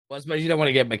Well, I suppose you don't want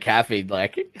to get McAfee,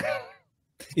 like.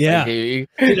 Yeah. Like,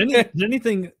 Did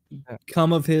anything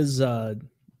come of his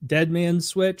dead man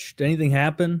switch? Did anything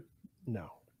happen?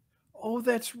 No. Oh,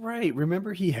 that's right.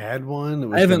 Remember he had one that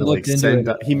was I haven't gonna, looked into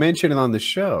it. He mentioned it on the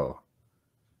show.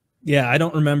 Yeah, I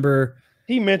don't remember.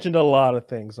 He mentioned a lot of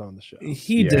things on the show.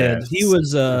 He did. He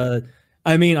was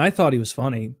I mean, I thought he was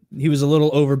funny. He was a little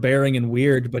overbearing and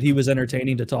weird, but he was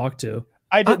entertaining to talk to.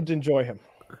 I didn't enjoy him.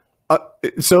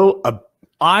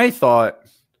 I thought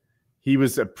he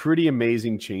was a pretty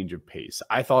amazing change of pace.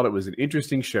 I thought it was an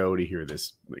interesting show to hear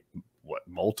this, like, what,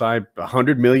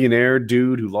 multi-100 millionaire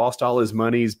dude who lost all his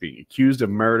money is being accused of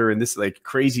murder, and this like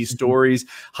crazy stories,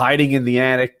 hiding in the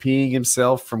attic, peeing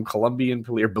himself from Colombian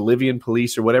police or Bolivian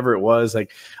police or whatever it was.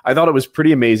 Like, I thought it was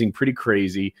pretty amazing, pretty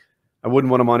crazy. I wouldn't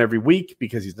want him on every week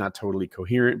because he's not totally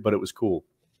coherent, but it was cool.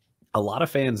 A lot of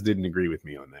fans didn't agree with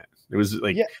me on that. It was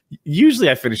like, usually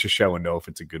I finish a show and know if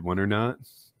it's a good one or not.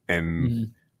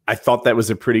 And I thought that was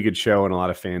a pretty good show, and a lot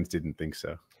of fans didn't think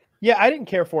so. Yeah, I didn't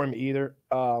care for him either.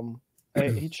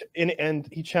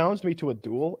 He challenged me to a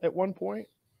duel at one point.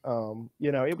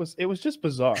 You know, it was just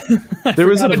bizarre. There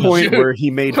was a point where he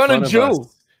made fun of us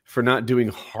for not doing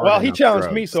hard. Well, he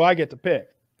challenged me, so I get to pick.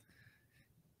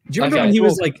 Do you remember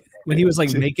when he was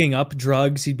like making up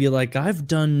drugs? He'd be like, "I've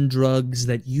done drugs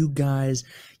that you guys,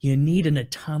 you need an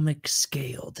atomic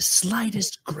scale, the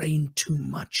slightest grain too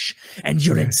much, and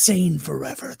you're insane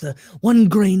forever. The 1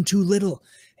 grain too little,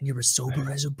 and you're as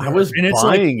sober as a bird." I was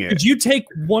buying it. Did you take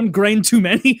 1 grain too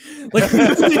many? Like,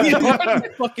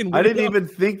 fucking I didn't even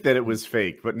think that it was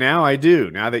fake, but now I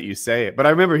do. Now that you say it, but I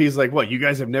remember he's like, "What? You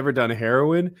guys have never done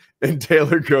heroin?" And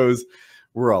Taylor goes,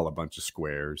 "We're all a bunch of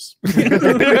squares."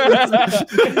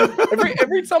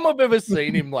 every time I've ever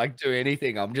seen him like do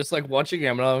anything, I'm just like watching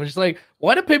him and I'm just like,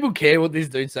 why do people care what this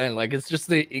dude's saying? Like, it's just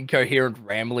the incoherent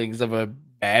ramblings of a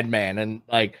bad man. And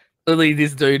like, literally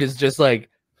this dude has just like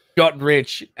got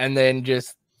rich and then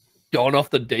just gone off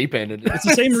the deep end. It's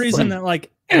the same reason that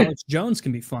like Alex Jones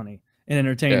can be funny and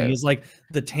entertaining. He's like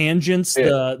the tangents,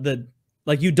 the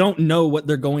like, you don't know what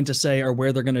they're going to say or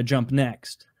where they're going to jump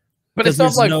next. But it's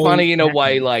not like funny in a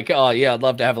way like, oh yeah, I'd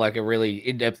love to have like a really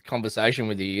in-depth conversation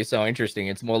with you. You're so interesting.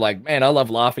 It's more like, man, I love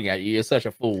laughing at you. You're such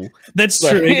a fool. That's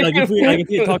true. Like if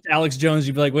you talk to Alex Jones,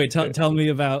 you'd be like, wait, tell me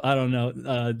about, I don't know,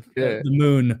 the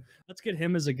moon. Let's get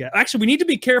him as a guest. Actually, we need to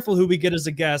be careful who we get as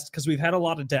a guest because we've had a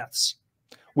lot of deaths.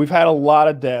 We've had a lot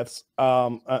of deaths.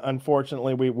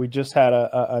 Unfortunately, we just had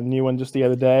a new one just the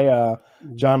other day.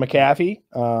 John McAfee.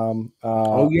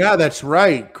 Oh yeah, that's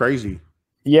right. Crazy.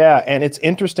 Yeah, and it's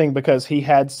interesting because he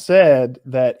had said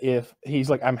that if he's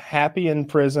like, I'm happy in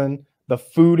prison, the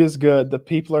food is good, the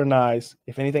people are nice.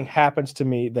 If anything happens to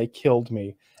me, they killed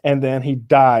me. And then he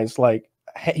dies, like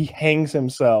he hangs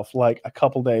himself like a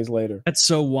couple days later. That's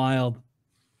so wild.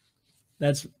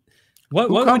 That's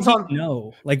what would he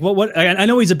know? Like what I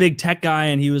know he's a big tech guy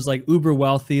and he was like uber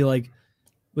wealthy. Like,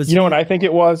 you know what I think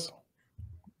it was?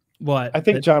 What? I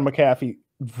think John McAfee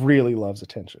really loves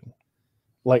attention.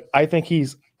 Like, I think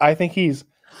he's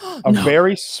a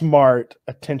very smart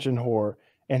attention whore.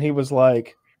 And he was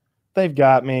like, they've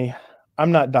got me.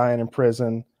 I'm not dying in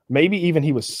prison. Maybe even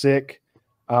he was sick.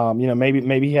 You know, maybe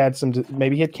he had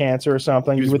maybe he had cancer or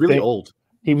something. He was really old.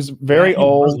 He was very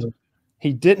old.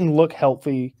 He didn't look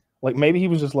healthy. Like, maybe he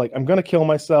was just like, I'm going to kill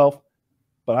myself,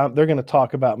 but they're going to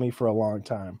talk about me for a long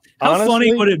time. How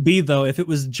funny would it be, though, if it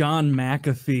was John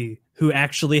McAfee who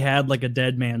actually had like a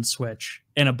dead man switch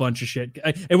and a bunch of shit?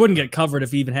 It wouldn't get covered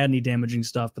if he even had any damaging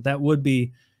stuff, but that would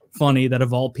be funny that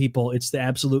of all people, it's the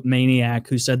absolute maniac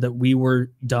who said that we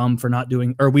were dumb for not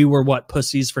doing, or we were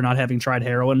pussies for not having tried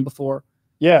heroin before.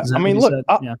 Yeah. I mean, look,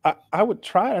 I would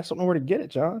try it. I just don't know where to get it,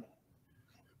 John.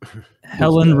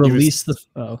 Helen released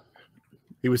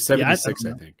He was 76,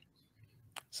 I think.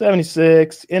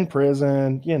 76 in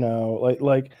prison, you know,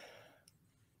 like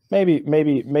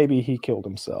maybe he killed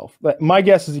himself. But my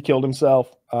guess is he killed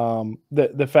himself.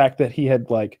 The fact that he had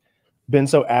like been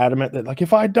so adamant that like,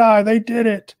 if I die, they did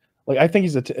it. Like, I think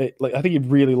I think he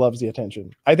really loves the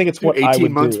attention. I think it's what 18 I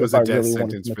would months do was if a I death really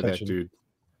sentence wanted for attention. that dude.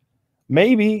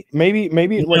 Maybe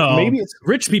it's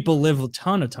rich people live a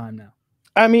ton of time now.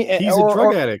 I mean, he's a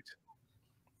drug addict.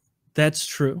 That's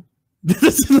true.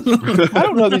 I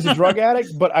don't know if he's a drug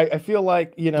addict, but I feel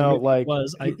like, you know, like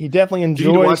he definitely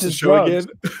enjoys his drugs.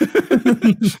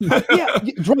 Yeah,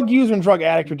 drug user and drug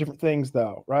addict are different things,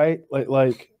 though, right?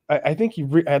 I think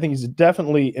he's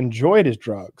definitely enjoyed his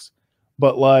drugs,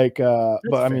 but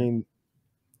I mean,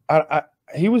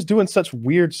 he was doing such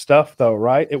weird stuff, though,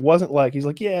 right? It wasn't like he's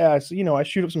like, yeah, you know, I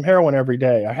shoot up some heroin every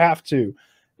day. I have to.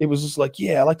 it was just like,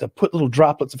 yeah, I like to put little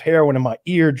droplets of heroin in my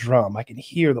eardrum. I can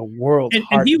hear the world.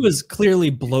 And he was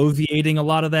clearly bloviating a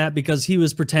lot of that because he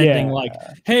was pretending like,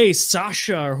 hey,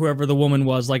 Sasha, or whoever the woman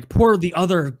was, like, pour the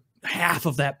other half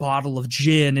of that bottle of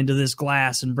gin into this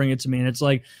glass and bring it to me. And it's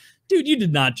like, dude, you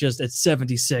did not just at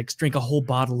 76 drink a whole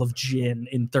bottle of gin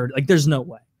in 30. Like, there's no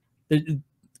way.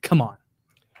 Come on.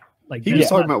 Like, he was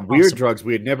talking about weird drugs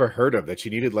we had never heard of, that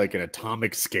you needed like an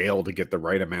atomic scale to get the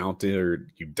right amount or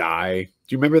you die. Do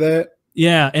you remember that?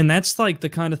 Yeah, and that's like the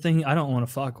kind of thing I don't want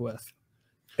to fuck with.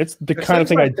 It's the kind of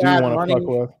thing like I do want to fuck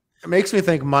with. It makes me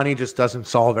think money just doesn't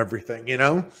solve everything, you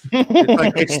know?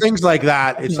 It's things like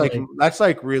that. It's like, that's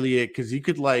like really it. Cause you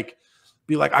could like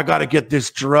be like, I got to get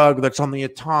this drug that's on the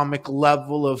atomic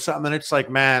level of something. And it's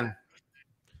like, man,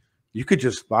 you could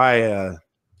just buy a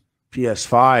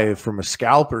PS5 from a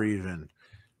scalper even,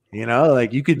 you know,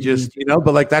 like you could just, you know,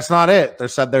 but like, that's not it.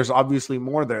 There's obviously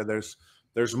more there. There's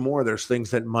more. There's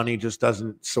things that money just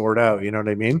doesn't sort out. You know what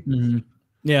I mean? Mm-hmm.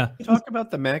 Yeah. Talk about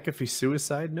the McAfee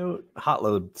suicide note.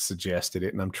 Hotload suggested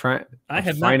it, and I'm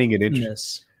finding it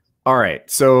interesting. All right,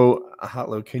 so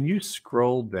Hotload, can you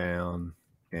scroll down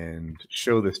and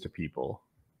show this to people?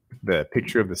 The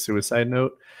picture of the suicide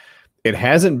note. It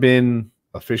hasn't been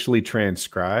officially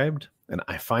transcribed, and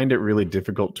I find it really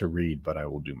difficult to read, but I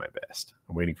will do my best.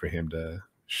 I'm waiting for him to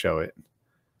show it.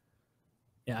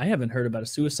 Yeah, I haven't heard about a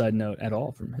suicide note at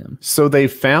all from him. So they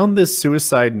found this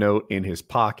suicide note in his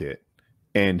pocket.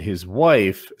 And his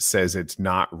wife says it's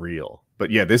not real.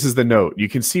 But yeah, this is the note. You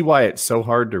can see why it's so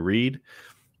hard to read.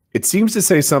 It seems to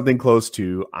say something close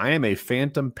to, I am a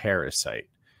phantom parasite.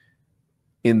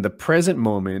 In the present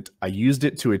moment, I used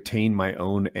it to attain my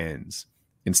own ends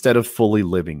instead of fully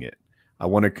living it. I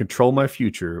want to control my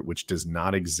future, which does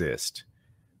not exist.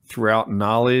 Throughout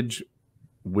knowledge,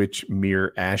 which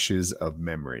mere ashes of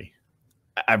memory.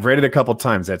 I've read it a couple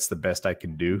times. That's the best I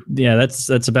can do. Yeah,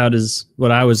 that's about as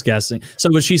what I was guessing. So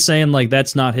was she saying like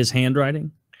that's not his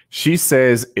handwriting? She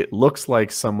says it looks like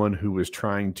someone who was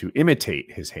trying to imitate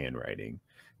his handwriting,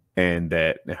 and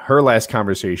that her last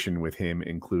conversation with him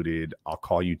included, I'll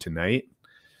call you tonight.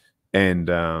 And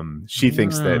she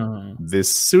thinks that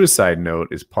this suicide note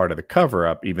is part of the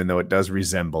cover-up, even though it does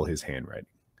resemble his handwriting.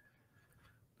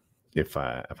 If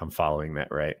I'm following that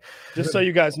right. Just so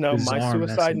you guys know, my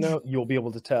suicide note, you'll be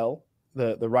able to tell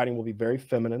the writing will be very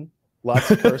feminine, lots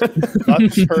of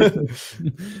curses,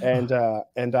 and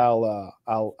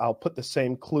I'll put the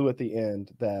same clue at the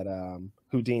end that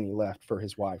Houdini left for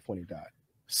his wife when he died.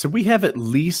 So we have at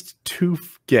least 2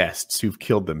 guests who've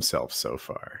killed themselves so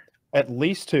far. At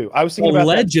least 2. I was thinking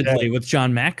allegedly with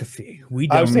John McAfee.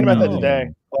 I was thinking about that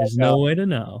today. There's no way to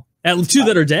know. At 2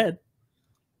 that are dead.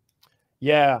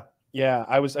 Yeah. Yeah,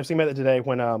 I was thinking about that today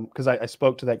when because I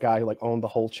spoke to that guy who like owned the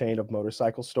whole chain of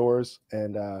motorcycle stores,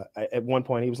 and at one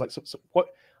point he was like, so what,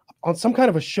 on some kind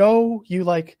of a show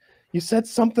you said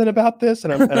something about this,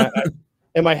 and I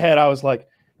in my head I was like,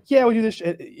 yeah, we do this.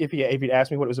 If he'd asked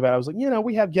me what it was about, I was like,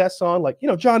 we have guests on, like,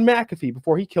 John McAfee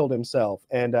before he killed himself,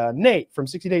 and Nate from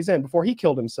 60 Days In before he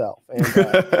killed himself, and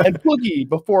Boogie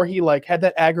before he like had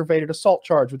that aggravated assault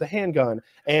charge with a handgun,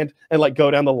 and like go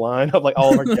down the line of like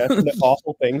all of our guests and the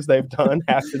awful things they've done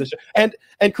after the show, and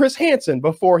Chris Hansen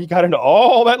before he got into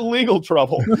all that legal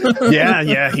trouble.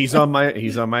 yeah, he's on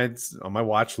my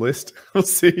watch list. We'll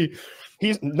see.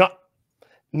 He's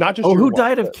not just who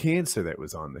died of cancer that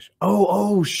was on the show?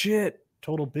 Oh shit.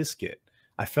 Total Biscuit.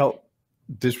 I felt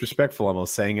disrespectful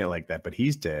almost saying it like that, but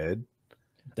he's dead.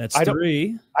 That's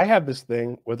 3. I have this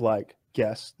thing with like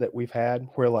guests that we've had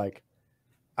where like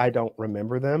I don't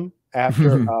remember them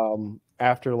after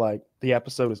after like the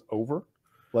episode is over.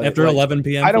 Like, after 11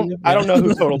 p.m. I don't know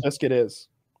who Total Biscuit is.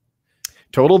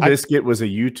 Total Biscuit was a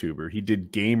YouTuber. He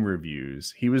did game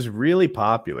reviews. He was really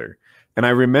popular. And I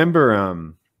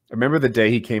remember the day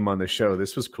he came on the show.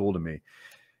 This was cool to me.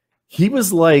 He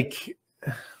was like,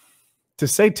 to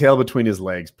say tail between his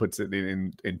legs puts it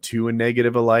into a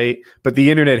negative a light, but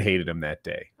the internet hated him that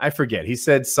day. I forget. He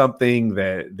said something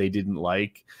that they didn't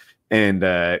like, and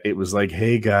it was like,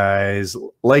 hey guys,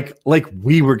 like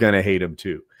we were going to hate him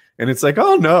too. And it's like,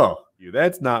 oh no,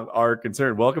 that's not our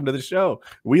concern. Welcome to the show.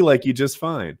 We like you just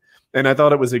fine. And I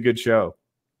thought it was a good show.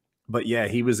 But yeah,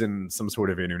 he was in some sort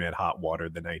of internet hot water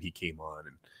the night he came on,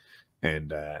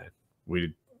 and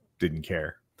we didn't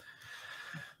care.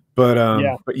 But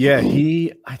yeah,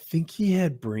 I think he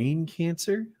had brain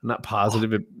cancer. I'm not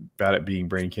positive about it being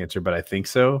brain cancer, but I think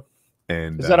so.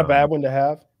 And is that a bad one to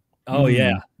have? Oh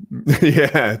yeah,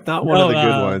 yeah, not one of the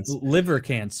good ones. Liver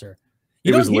cancer.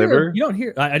 It was liver. You don't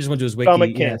hear. I just went to his wiki.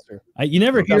 Stomach cancer. You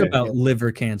never hear about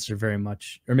liver cancer very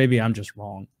much, or maybe I'm just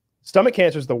wrong. Stomach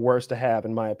cancer is the worst to have,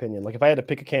 in my opinion. Like if I had to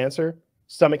pick a cancer,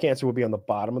 stomach cancer would be on the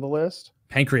bottom of the list.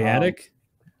 Pancreatic?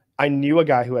 I knew a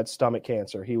guy who had stomach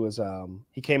cancer. He was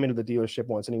he came into the dealership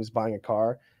once and he was buying a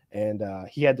car, and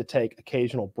he had to take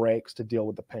occasional breaks to deal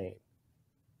with the pain.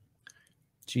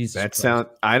 Jesus. That sound.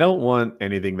 I don't want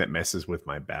anything that messes with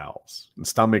my bowels. The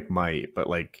stomach might, but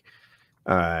like,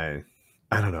 I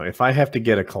don't know. If I have to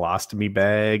get a colostomy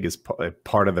bag as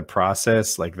part of the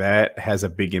process, like that has a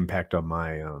big impact on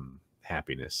my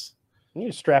happiness. You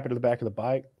need to strap it to the back of the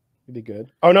bike. You'd be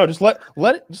good. Oh no, just let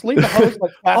it. Just leave the hose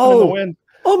like flapping in the wind.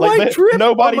 On like, my trip,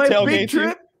 nobody on my tailgates big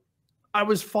trip, I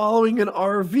was following an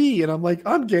RV, and I'm like,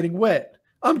 I'm getting wet.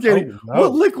 I'm getting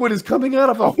what liquid is coming out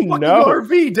of a fucking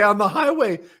RV down the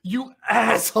highway? You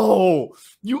asshole!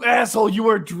 You asshole! You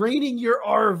are draining your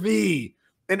RV.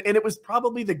 And it was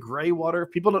probably the gray water.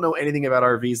 People don't know anything about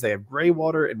RVs. They have gray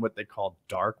water and what they call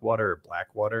dark water or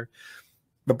black water.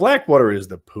 The black water is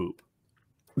the poop.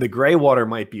 The gray water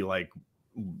might be like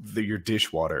your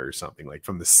dishwater or something, like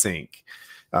from the sink,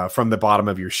 from the bottom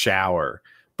of your shower.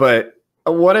 But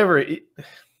whatever.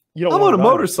 I'm on a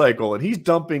motorcycle and he's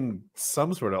dumping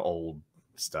some sort of old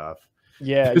stuff.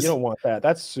 Yeah, you don't want that.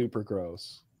 That's super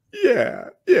gross. Yeah,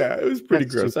 it was pretty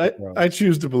gross. I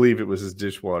choose to believe it was his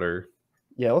dishwater.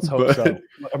 Yeah, let's hope so.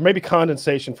 Or maybe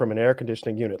condensation from an air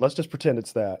conditioning unit. Let's just pretend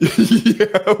it's that.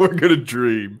 Yeah, we're gonna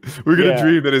dream. We're gonna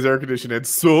dream that his air conditioner had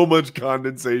so much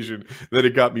condensation that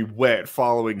it got me wet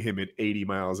following him at 80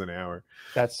 miles an hour.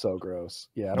 That's so gross.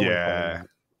 Yeah.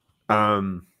 I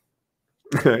don't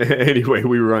anyway,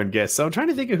 we were on guests. So I'm trying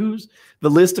to think of who's the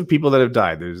list of people that have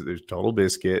died. There's Total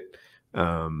Biscuit.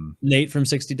 Nate from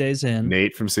 60 Days In.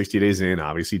 Nate from 60 Days In.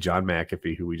 Obviously, John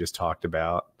McAfee, who we just talked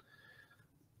about.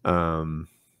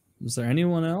 Was there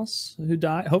anyone else who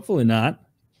died? Hopefully not.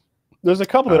 There's a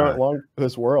couple that aren't long for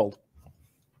this world.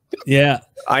 Yeah.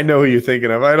 I know who you're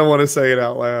thinking of. I don't want to say it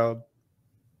out loud.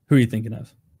 Who are you thinking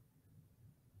of?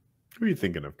 Who are you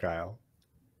thinking of, Kyle?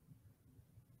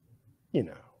 You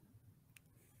know.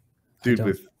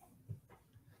 Dude,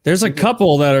 there's a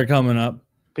couple that are coming up.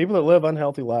 People that live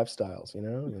unhealthy lifestyles, you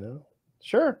know.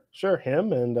 Sure.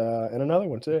 Him and another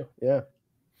one too. Yeah.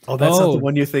 Oh, that's not the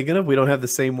one you're thinking of? We don't have the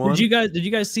same one? Did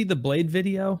you guys see the Blade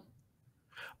video?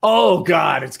 Oh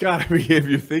God, it's gotta be him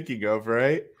you're thinking of,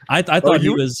 right? I thought he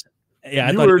was you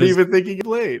weren't even thinking of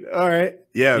Blade. All right.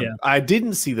 Yeah. I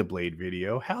didn't see the Blade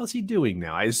video. How's he doing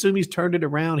now? I assume he's turned it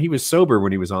around. He was sober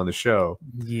when he was on the show.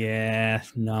 Yeah,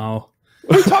 no.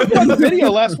 We talked about the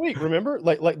video last week, remember?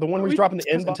 Like the one where he's dropping the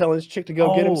inbox, telling his chick to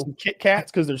go get him some Kit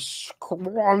Kats because they're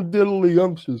scrumdiddly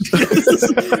umptious.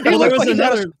 Well, there was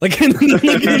another.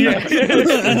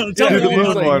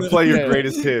 Play your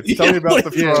greatest hits. Tell me about the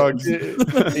frogs.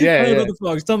 Tell me about the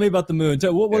frogs. Tell me about the moon.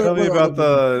 Tell me about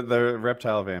the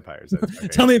reptile vampires.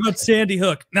 Tell me about Sandy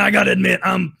Hook. Now I gotta admit,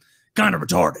 I'm kind of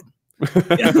retarded.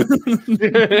 That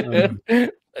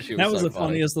was the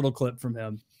funniest little clip from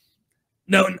him.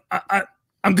 No,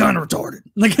 I'm kind of retarded.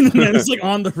 Like it's like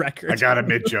on the record. I gotta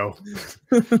admit, Joe.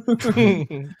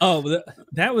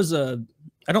 That was I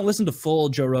don't listen to full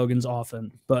Joe Rogans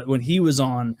often, but when he was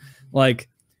on, like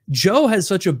Joe has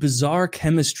such a bizarre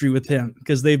chemistry with him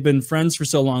because they've been friends for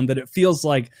so long that it feels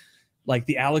like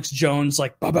the Alex Jones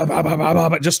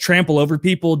just trample over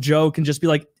people. Joe can just be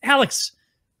like, Alex,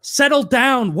 settle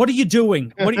down. What are you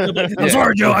doing? I'm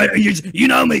sorry, Joe. You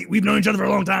know me. We've known each other for a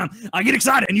long time. I get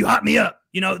excited and you hot me up.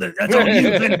 You know, that's all you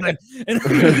do.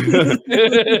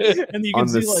 And you can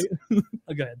see like,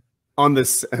 go ahead. On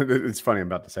this, it's funny. I'm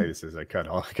about to say this as I cut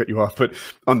you off, but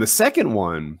on the second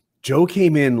one, Joe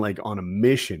came in like on a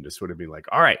mission to sort of be like,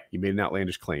 all right, you made an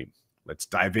outlandish claim. Let's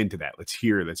dive into that. Let's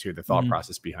hear the thought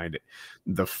process behind it.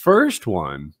 The first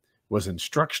one was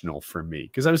instructional for me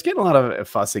because I was getting a lot of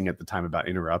fussing at the time about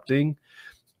interrupting.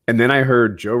 And then I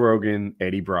heard Joe Rogan,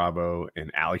 Eddie Bravo,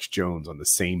 and Alex Jones on the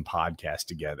same podcast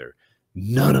together.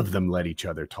 None of them let each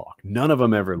other talk. None of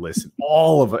them ever listened.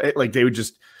 All of it, like they would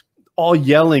just all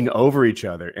yelling over each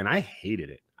other. And I hated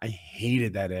it. I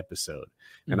hated that episode.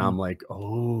 And I'm like,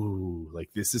 oh, like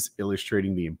this is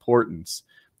illustrating the importance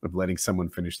of letting someone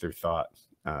finish their thought.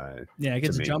 It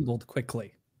gets jumbled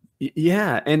quickly.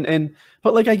 Yeah.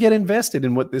 But like I get invested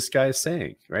in what this guy is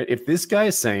saying, right? If this guy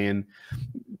is saying,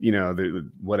 you know,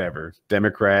 whatever,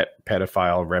 Democrat,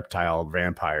 pedophile, reptile,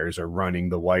 vampires are running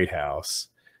the White House,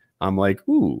 I'm like,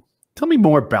 ooh, tell me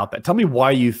more about that. Tell me why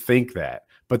you think that.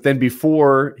 But then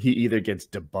before he either gets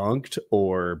debunked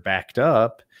or backed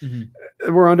up,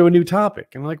 we're onto a new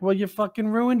topic. I'm like, well, you fucking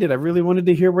ruined it. I really wanted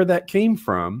to hear where that came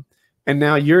from. And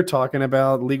now you're talking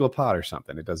about legal pot or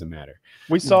something. It doesn't matter.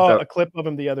 We saw a clip of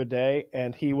him the other day,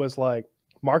 and he was like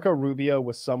Marco Rubio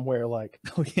was somewhere like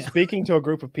speaking to a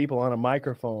group of people on a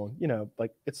microphone, you know,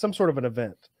 like it's some sort of an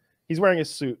event. He's wearing a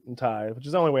suit and tie, which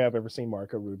is the only way I've ever seen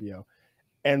Marco Rubio.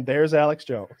 And there's Alex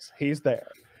Jones. He's there.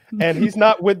 And he's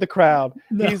not with the crowd.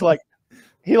 No.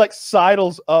 He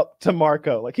sidles up to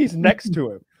Marco. Like he's next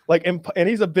to him. Like, and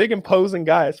he's a big imposing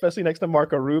guy, especially next to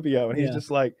Marco Rubio. And he's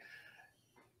just like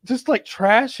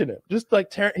trashing him. Just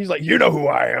like he's like, you know who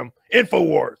I am.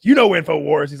 InfoWars. You know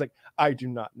InfoWars. He's like, I do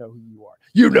not know who you are.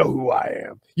 You know who I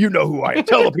am. You know who I am.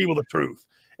 Tell the people the truth.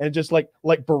 And just like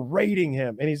berating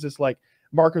him. And he's just like,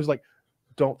 Marco's like,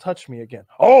 don't touch me again.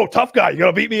 Oh, tough guy. You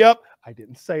gonna beat me up? I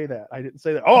didn't say that.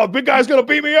 Oh, big guy's gonna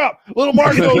beat me up. Little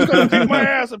Marco's gonna kick my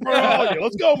ass in front of all of you.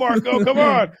 Let's go, Marco. Come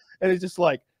on. And he's just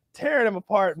like tearing him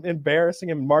apart, embarrassing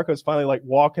him. And Marco's finally like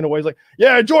walking away. He's like,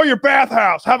 yeah, enjoy your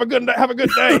bathhouse. Have a good day.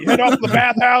 Head off to the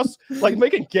bathhouse. Like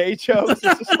making gay jokes.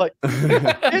 It's just like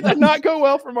it did not go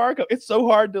well for Marco. It's so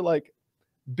hard to like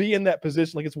be in that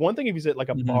position. Like it's one thing if he's at like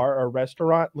a bar or a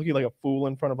restaurant looking like a fool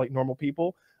in front of like normal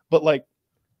people, but like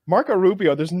Marco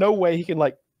Rubio, there's no way he can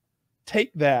like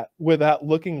take that without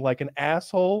looking like an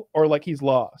asshole or like he's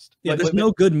lost. Yeah, like, there's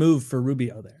no good move for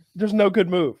Rubio there. There's no good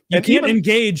move. You can't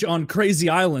engage on Crazy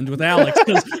Island with Alex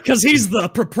because he's the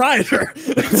proprietor.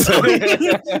 so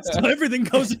everything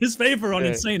goes in his favor on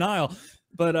Insane Isle.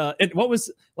 But what was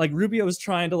like Rubio was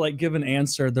trying to like give an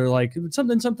answer. They're like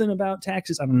something about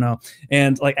taxes. I don't know.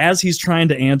 And like as he's trying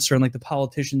to answer in like the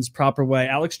politician's proper way,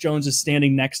 Alex Jones is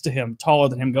standing next to him, taller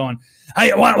than him, going,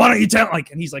 "Hey, why don't you tell?" Like,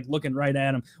 and he's like looking right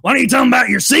at him. Why don't you tell him about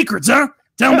your secrets, huh?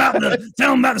 Tell him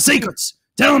about the secrets.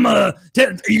 Tell him. Are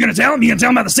you gonna tell him? You gonna tell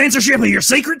him about the censorship of your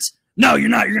secrets? No, you're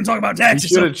not. You're going to talk about taxes.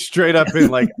 You should have straight up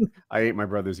been like, I ate my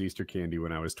brother's Easter candy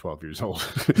when I was 12 years old.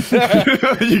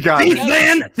 You got thief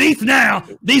then, thief now.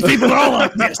 These people are all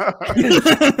like this.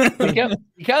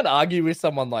 You can't argue with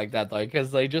someone like that though,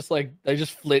 because they just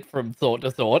flit from thought to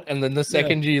thought, and then the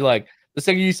second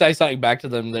you say something back to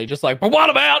them, they just like, but what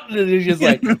about? And they're just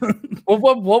like,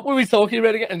 well, what were we talking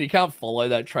about again? And you can't follow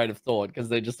that train of thought because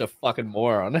they're just a fucking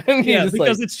moron. Yeah,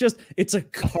 because like, it's a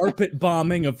carpet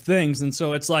bombing of things. And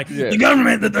so it's like the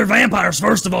government that they're vampires,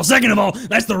 first of all. Second of all,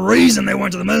 that's the reason they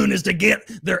went to the moon is to get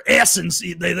their essence.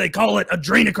 They call it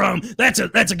adrenochrome. That's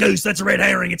a goose. That's a red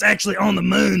herring. It's actually on the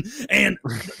moon. And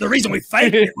the reason we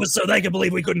faked it was so they could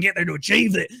believe we couldn't get there to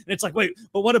achieve it. And it's like, wait,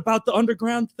 but what about the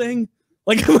underground thing?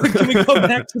 Like, can we go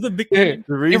back to the beginning?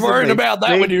 You're worrying about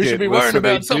that when you should be worrying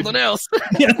about something else.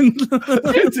 Is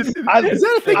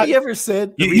that a thing he ever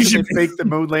said? The reason they faked the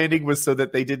moon landing was so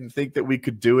that they didn't think that we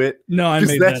could do it? No, I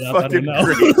made that up. I don't know.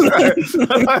 Great.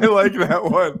 I like that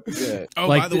one. Yeah. Oh,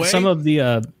 like by the way, some of the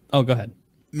go ahead.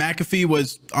 McAfee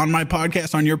was on my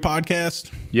podcast, on your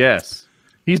podcast. Yes.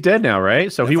 He's dead now,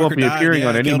 right? So he won't be appearing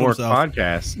on any more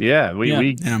podcasts. Yeah,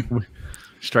 we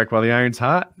strike while the iron's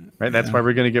hot, right? That's why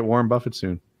we're going to get Warren Buffett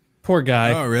soon. Poor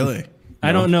guy. Oh, really?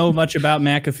 I don't know much about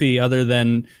McAfee other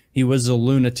than he was a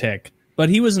lunatic, but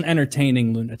he was an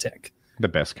entertaining lunatic. The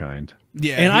best kind.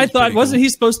 Yeah. And I thought, wasn't he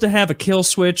supposed to have a kill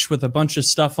switch with a bunch of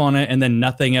stuff on it, and then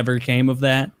nothing ever came of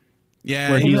that?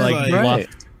 Yeah. Where he like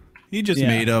bluffed. He just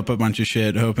made up a bunch of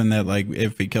shit, hoping that like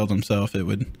if he killed himself, it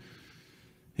would.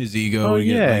 His ego would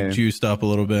get like juiced up a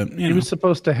little bit. He was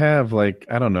supposed to have like,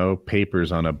 I don't know,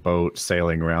 papers on a boat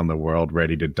sailing around the world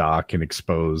ready to dock and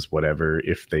expose whatever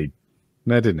if they...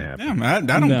 That didn't happen. Yeah, I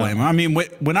don't blame him. I mean,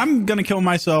 when I'm going to kill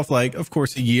myself, like, of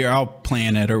course, a year, I'll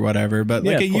plan it or whatever. But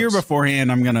like a year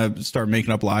beforehand, I'm going to start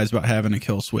making up lies about having a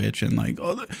kill switch. And like,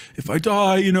 oh, if I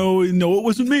die, no, it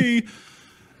wasn't me.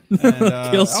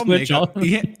 And, kill switch. I'll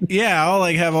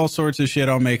like have all sorts of shit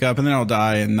I'll make up, and then I'll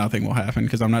die, and nothing will happen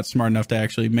because I'm not smart enough to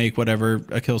actually make whatever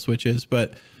a kill switch is.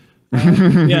 But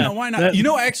why not?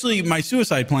 Actually, my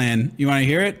suicide plan. You want to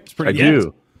hear it? It's pretty good. I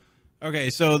do. Okay,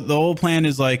 so the whole plan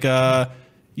is like,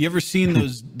 you ever seen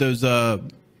those the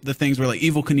things where like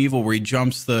Evel Knievel where he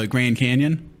jumps the Grand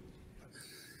Canyon?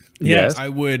 Yes. I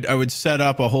would set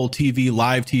up a whole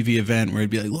live TV event where it'd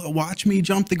be like, look, watch me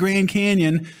jump the Grand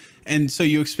Canyon. And so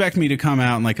you expect me to come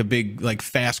out in like a big, like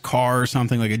fast car or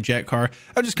something, like a jet car.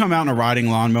 I'd just come out in a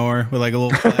riding lawnmower with like a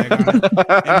little flag on it.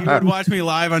 And you would watch me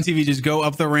live on TV, just go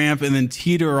up the ramp and then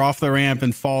teeter off the ramp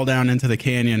and fall down into the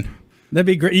canyon. That'd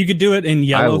be great. You could do it in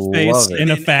yellow face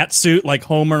in a fat suit, like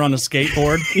Homer on a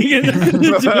skateboard.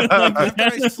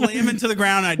 I slam into the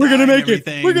ground. We're gonna make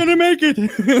it. We're gonna make it.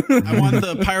 I want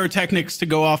the pyrotechnics to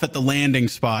go off at the landing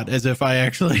spot, as if I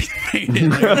actually made it.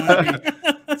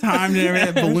 Like, timed and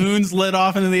everything. Balloons lit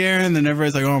off into the air, and then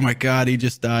everybody's like, "Oh my god, he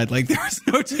just died!" Like there was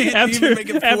no chance to even make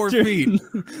it 4 feet.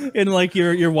 And like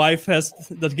your wife has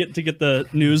to get the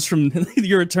news from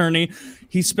your attorney.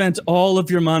 He spent all of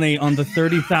your money on the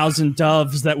 30,000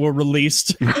 doves that were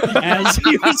released as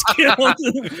he was killed.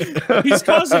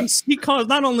 He caused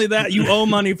not only that, you owe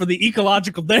money for the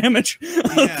ecological damage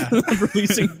of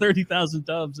releasing 30,000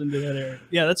 doves into that area.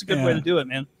 Yeah, that's a good way to do it,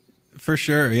 man. For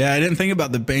sure. Yeah, I didn't think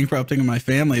about the bankrupting of my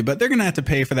family, but they're going to have to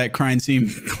pay for that crime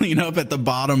scene cleanup at the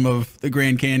bottom of the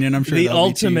Grand Canyon. I'm sure the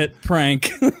ultimate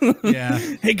prank. Yeah.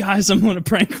 Hey, guys, I'm going to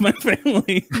prank my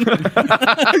family.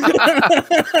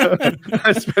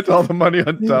 I spent all the money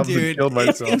on doves and killed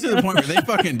myself. It's to the point where they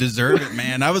fucking deserve it,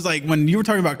 man. I was like, when you were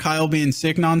talking about Kyle being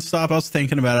sick nonstop, I was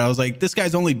thinking about it. I was like, this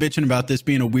guy's only bitching about this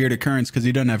being a weird occurrence because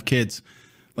he doesn't have kids.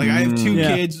 Like, I have 2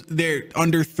 kids. They're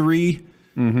under 3.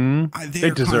 They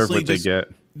deserve what they get.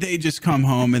 They just come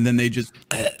home and then they just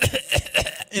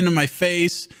into my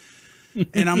face,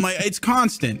 and I'm like, it's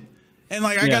constant. And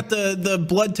like I got the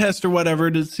blood test or whatever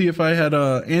to see if I had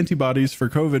antibodies for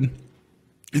COVID,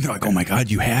 and they're like, "Oh my god,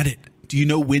 you had it? Do you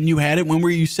know when you had it? When were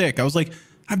you sick?" I was like,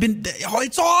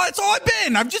 it's all I've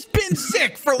been. I've just been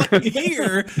sick for like a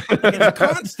year. It's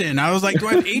constant. I was like, do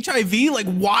I have HIV? Like,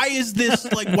 why is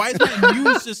this? Like, why is my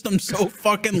immune system so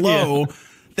fucking low?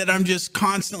 That I'm just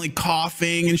constantly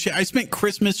coughing and shit. I spent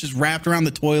Christmas just wrapped around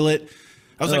the toilet.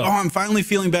 I was like, oh, I'm finally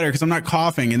feeling better because I'm not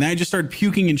coughing. And then I just started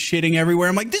puking and shitting everywhere.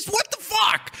 I'm like, what the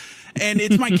fuck? And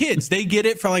it's my kids. They get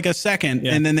it for like a second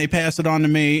and then they pass it on to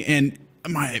me. And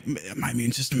my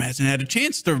immune system hasn't had a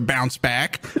chance to bounce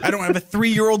back. I don't have a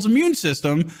 3-year-old's immune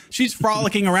system. She's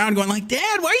frolicking around going like,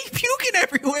 Dad, why are you puking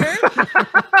everywhere?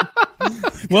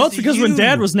 Well, it's because when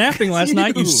Dad was napping last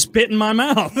night, you spit in my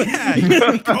mouth. Yeah, you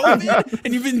got COVID,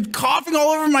 and you've been coughing all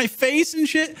over my face and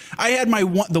shit. I had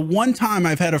the one time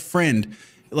I've had a friend,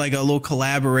 like a little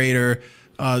collaborator,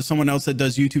 someone else that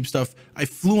does YouTube stuff. I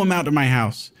flew him out to my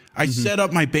house. I set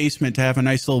up my basement to have a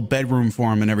nice little bedroom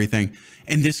for him and everything.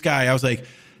 And this guy, I was like,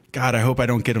 God, I hope I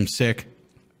don't get him sick.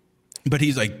 But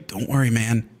he's like, don't worry,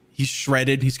 man. He's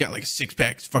shredded. He's got like a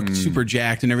 6-pack. He's fucking super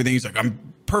jacked and everything. He's like, I'm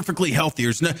perfectly healthy.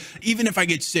 There's no, even if I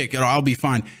get sick, I'll be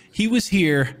fine. He was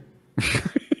here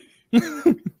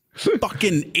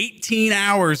fucking 18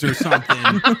 hours or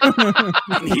something.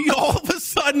 And he all of a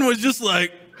sudden was just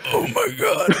like, oh my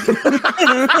God.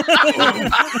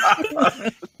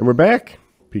 And we're back.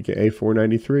 PKA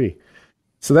 493.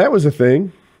 So that was a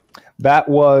thing. That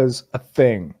was a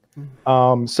thing.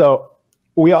 So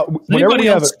we all. Whenever we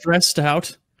have stressed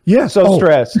out. Yeah, so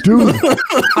stressed, dude.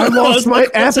 I lost my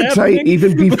appetite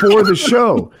even before the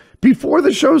show. Before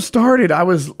the show started, I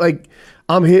was like,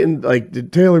 I'm hitting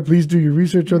like, Taylor, please do your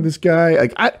research on this guy.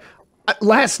 Like, I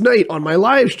last night on my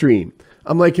live stream,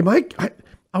 I'm like,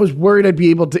 I was worried I'd be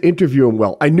able to interview him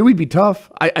well. I knew he'd be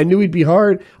tough. I knew he'd be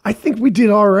hard. I think we did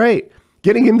all right.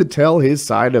 Getting him to tell his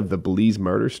side of the Belize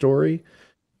murder story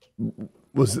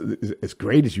was as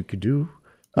great as you could do.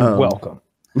 You're welcome.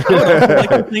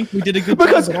 I think we did a good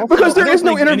job. Because there is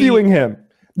no interviewing him.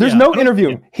 There's no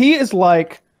interviewing. He is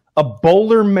like a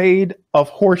boulder made of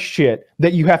horse shit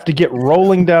that you have to get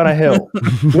rolling down a hill.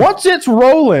 Once it's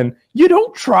rolling, you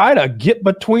don't try to get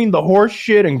between the horse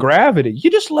shit and gravity.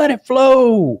 You just let it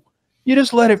flow. You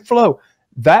just let it flow.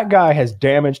 That guy has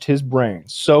damaged his brain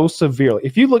so severely.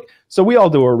 If you look, so we all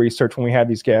do our research when we have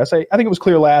these guests. I think it was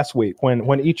clear last week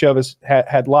when each of us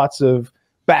had lots of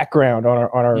background on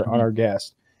our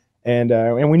guest, and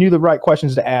we knew the right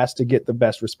questions to ask to get the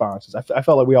best responses. I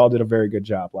felt like we all did a very good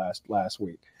job last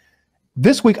week.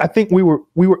 This week, I think we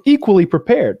were equally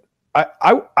prepared.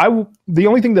 The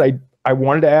only thing that I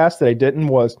wanted to ask that I didn't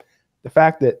was the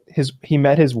fact that he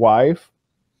met his wife.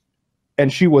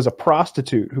 And she was a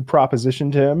prostitute who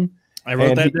propositioned him. I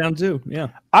wrote that down too. Yeah.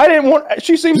 I didn't want,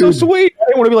 she seemed so sweet. I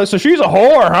didn't want to be like, so she's a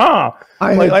whore, huh?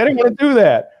 I didn't want to do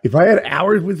that. If I had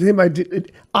hours with him,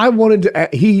 I wanted to,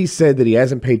 he said that he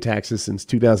hasn't paid taxes since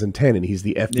 2010 and he's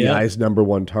the FBI's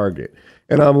 #1 target.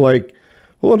 And I'm like,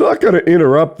 well, I'm not going to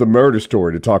interrupt the murder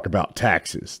story to talk about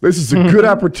taxes. This is a good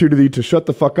opportunity to shut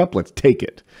the fuck up. Let's take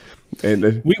it.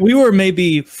 And we were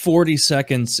maybe 40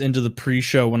 seconds into the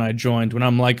pre-show when I joined, when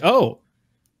I'm like, oh,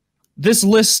 this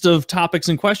list of topics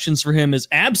and questions for him is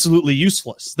absolutely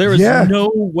useless. There is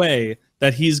no way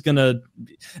that he's going to,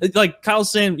 like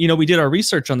Kyle's saying, we did our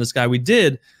research on this guy. We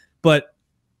did, but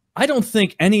I don't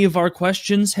think any of our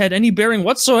questions had any bearing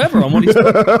whatsoever on what he's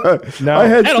doing. No, I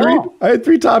had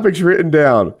 3 topics written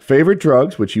down. Favorite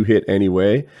drugs, which you hit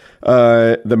anyway.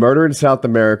 The murder in South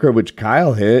America, which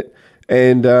Kyle hit.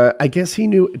 And I guess he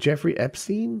knew Jeffrey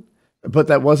Epstein. but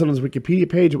that wasn't on his Wikipedia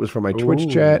page. It was from my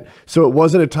Twitch chat. So it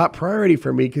wasn't a top priority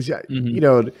for me because, you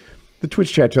know, the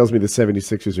Twitch chat tells me the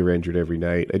 76ers are injured every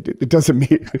night. It doesn't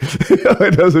mean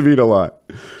it doesn't mean a lot.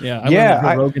 Yeah,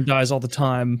 Joe Rogan dies all the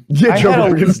time. Yeah, Joe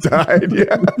Rogan's died.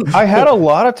 Yeah, I had a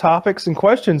lot of topics and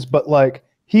questions, but like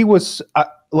he was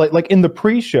like in the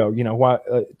pre-show, you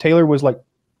know, Taylor was like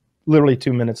literally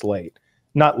 2 minutes late.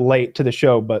 Not late to the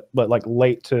show, but like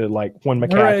late to like when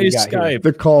McAfee got here.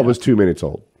 The call was 2 minutes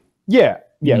old. Yeah,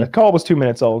 the call was 2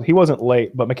 minutes old. He wasn't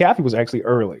late, but McAfee was actually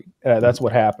early. That's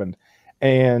what happened.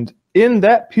 And in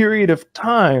that period of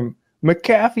time,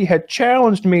 McAfee had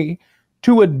challenged me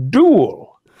to a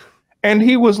duel. And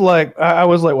he was like, I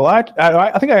was like, well, I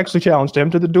think I actually challenged him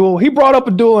to the duel. He brought up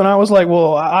a duel, and I was like,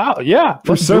 well, yeah.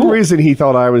 For some reason, he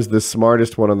thought I was the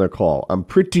smartest one on the call. I'm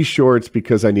pretty sure it's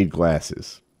because I need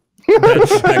glasses.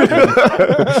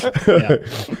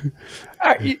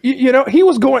 You know, he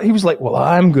was like, well,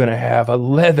 I'm going to have a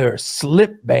leather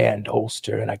slip band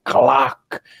holster and a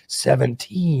Glock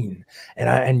 17.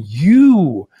 And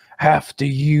you have to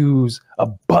use a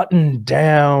button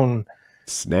down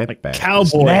snapback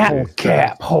cowboy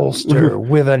snapcap holster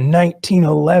with a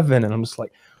 1911. And I'm just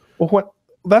like, well, what?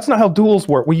 That's not how duels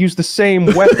work. We use the same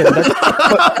weapon.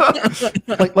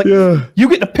 You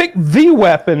get to pick the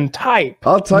weapon type.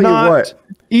 I'll tell you what.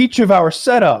 Each of our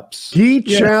setups. He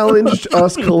challenged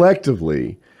us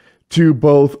collectively to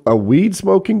both a weed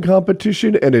smoking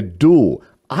competition and a duel.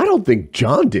 I don't think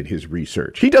John did his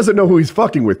research. He doesn't know who he's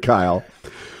fucking with, Kyle.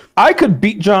 I could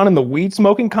beat John in the weed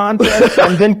smoking contest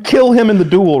and then kill him in the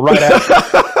duel right after.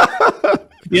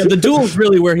 Yeah, the duel is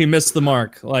really where he missed the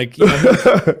mark. Like, you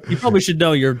know, you probably should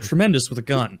know you're tremendous with a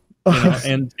gun. You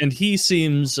know? and he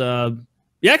seems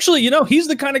actually, you know, he's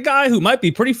the kind of guy who might be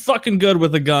pretty fucking good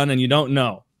with a gun and you don't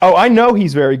know. Oh, I know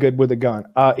he's very good with a gun.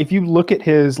 If you look at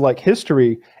his like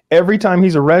history, every time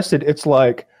he's arrested, it's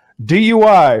like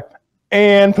DUI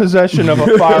and possession of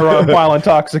a firearm while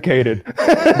intoxicated.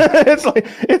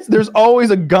 There's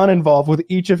always a gun involved with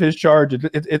each of his charges.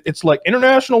 It's like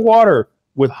international water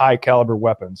with high caliber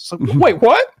weapons. So, wait,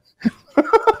 what?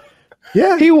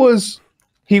 Yeah,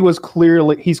 he's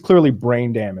clearly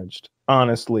brain damaged.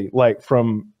 Honestly, like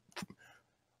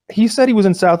he said he was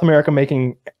in South America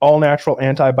making all natural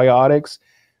antibiotics.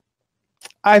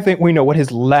 I think we know what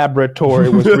his laboratory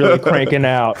was really cranking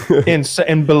out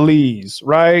in Belize,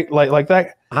 right? Like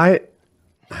that.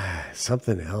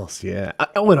 Something else, yeah.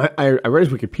 I read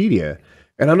his Wikipedia,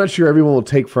 and I'm not sure everyone will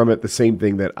take from it the same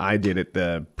thing that I did at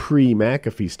the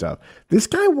pre-McAfee stuff. This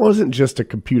guy wasn't just a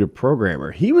computer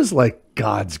programmer. He was like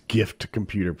God's gift to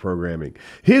computer programming.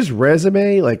 His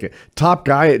resume, like a top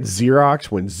guy at Xerox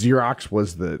when Xerox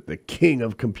was the king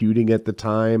of computing at the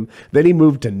time. Then he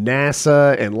moved to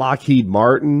NASA and Lockheed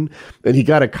Martin, and he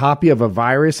got a copy of a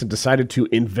virus and decided to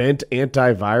invent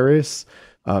antivirus.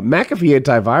 McAfee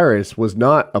antivirus was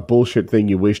not a bullshit thing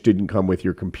you wish didn't come with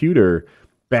your computer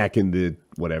back in the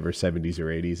 70s or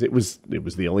 80s. It was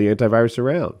the only antivirus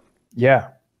around. Yeah.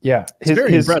 It's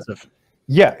very impressive.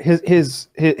 Yeah, his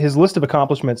list of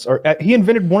accomplishments are he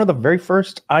invented one of the very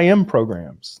first IM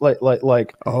programs, like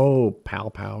Powwow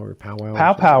or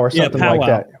something like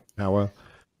that. Powwow.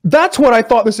 That's what I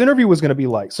thought this interview was going to be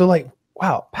like. So like,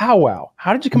 wow, Powwow.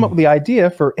 How did you come up with the idea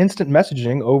for instant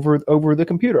messaging over the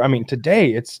computer? I mean,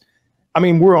 today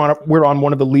we're on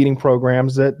one of the leading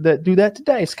programs that do that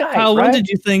today. Skype. Kyle, when did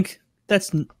you think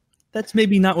that's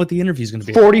maybe not what the interview is going to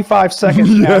be? 45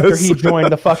 seconds after he joined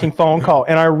the fucking phone call,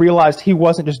 and I realized he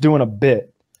wasn't just doing a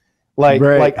bit.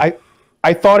 I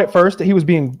thought at first that he was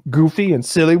being goofy and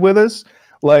silly with us.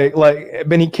 But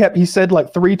he said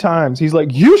like 3 times, he's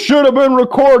like, you should have been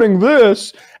recording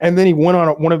this. And then he went on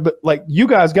one of the, like, you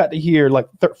guys got to hear like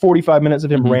 45 minutes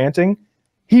of him ranting.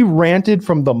 He ranted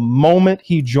from the moment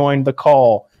he joined the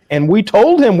call, and we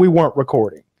told him we weren't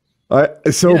recording.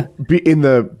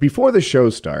 Before the show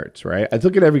starts, right? I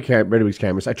look at everybody's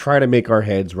cameras. I try to make our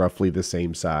heads roughly the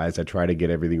same size. I try to get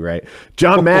everything right.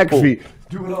 John McAfee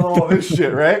doing all this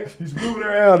shit, right? He's moving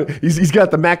around. He's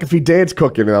got the McAfee dance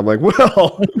cooking, and I'm like,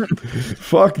 well,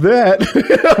 fuck that.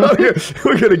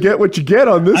 We're gonna get what you get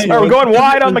on this. We're going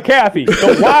wide on McAfee.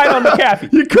 Go wide on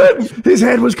McAfee. You couldn't. His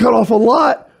head was cut off a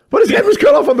lot, but his head was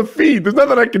cut off on the feed. There's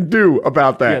nothing I can do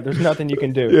about that. Yeah, there's nothing you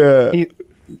can do. Yeah.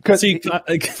 See,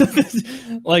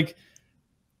 like,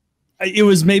 it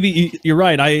was maybe, you're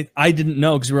right. I didn't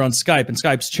know because we were on Skype, and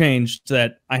Skype's changed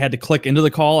that I had to click into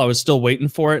the call. I was still waiting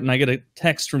for it, and I get a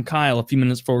text from Kyle a few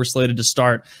minutes before we're slated to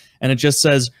start, and it just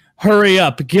says, hurry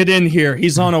up, get in here.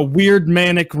 He's on a weird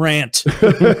manic rant.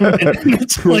 And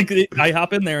it's like, I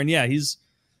hop in there, and yeah,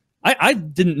 I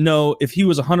didn't know if he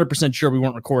was 100% sure we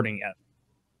weren't recording yet.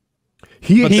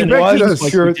 He expected us.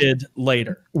 Sure, we did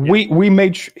later. We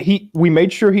made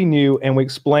sure he knew, and we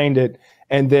explained it,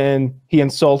 and then he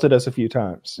insulted us a few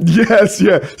times. Yes,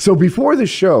 yeah. So before the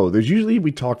show,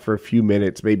 we talk for a few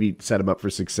minutes, maybe set him up for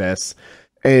success,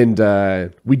 and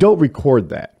we don't record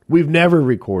that. We've never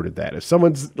recorded that. If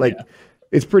someone's like,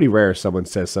 it's pretty rare someone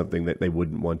says something that they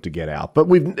wouldn't want to get out, but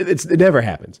it never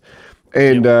happens.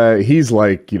 And he's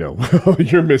like,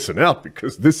 you're missing out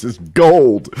because this is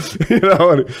gold,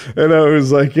 and I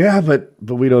was like, yeah, but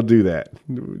we don't do that,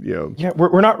 Yeah,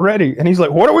 we're not ready. And he's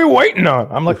like, what are we waiting on?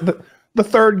 I'm like, the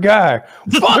third guy.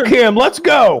 Fuck him. Let's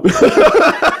go.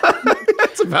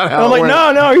 That's about how. I'm like,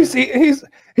 no, he's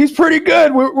pretty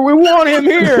good. We want him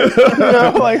here. He's on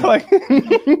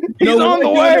the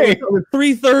way.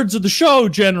 3/3 of the show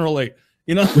generally.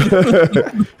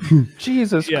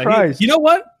 Jesus Christ. You know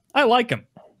what? I like him.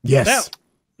 Yes.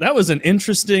 That was an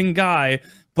interesting guy,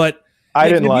 but I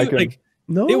didn't like him.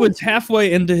 No, it was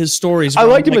halfway into his stories. I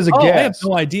liked him as a guest. I have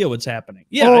no idea what's happening.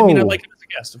 Yeah, I mean, I like him as a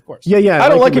guest, of course. Yeah. I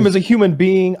don't like him as a human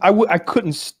being. I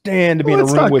couldn't stand to be in a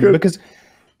room with him because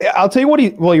I'll tell you what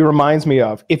he reminds me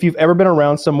of. If you've ever been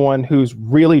around someone who's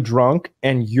really drunk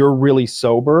and you're really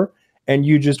sober and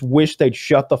you just wish they'd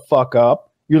shut the fuck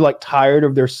up, you're like tired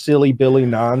of their silly Billy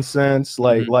nonsense.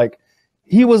 Like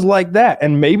he was like that.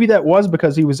 And maybe that was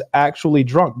because he was actually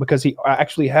drunk, because he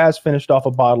actually has finished off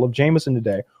a bottle of Jameson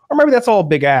today. Or maybe that's all a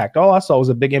big act. All I saw was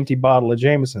a big empty bottle of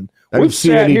Jameson. We've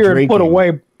sat here and put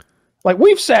away,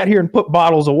 we've sat here and put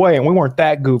bottles away, and we weren't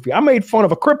that goofy. I made fun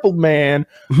of a crippled man,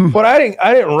 but I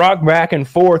didn't rock back and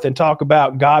forth and talk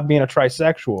about God being a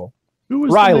trisexual. Who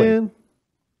was Riley? The man?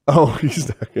 Oh, he's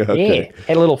not, okay. Yeah,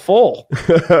 had a little full.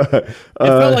 It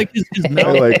felt like his mouth.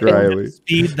 I like Riley.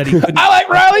 Speed that he couldn't. I like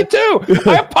Riley too.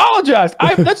 I apologized.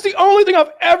 That's the only thing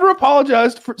I've ever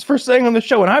apologized for saying on the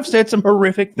show, and I've said some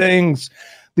horrific things.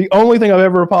 The only thing I've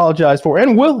ever apologized for,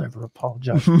 and will ever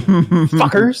apologize for,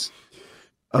 fuckers,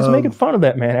 is making fun of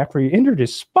that man after he injured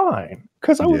his spine,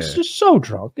 because I was just so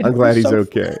drunk. I'm glad he's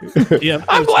okay. Yeah,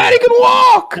 I'm glad he can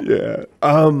walk. Yeah.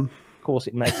 Of course,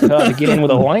 it makes it hard to get in with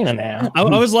Elena now. I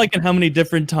was liking how many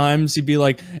different times he'd be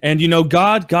like, and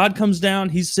God comes down,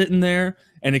 he's sitting there,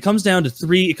 and it comes down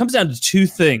to two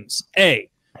things. A,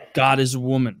 God is a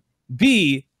woman.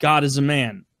 B, God is a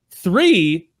man.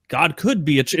 3, God could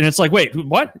be and it's like, wait,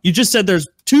 what? You just said there's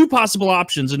 2 possible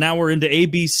options, and now we're into A,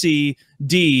 B, C,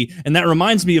 D, and that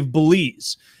reminds me of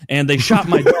Belize, and they shot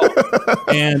my dog,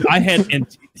 and I had,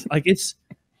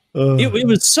 it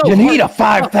was so. You need a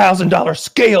 $5,000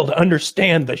 scale to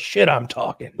understand the shit I'm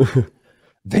talking.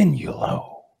 Then you'll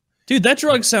know. Dude, that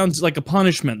drug sounds like a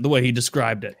punishment, the way he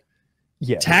described it.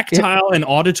 Yeah, tactile and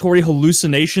auditory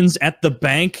hallucinations at the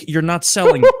bank. You're not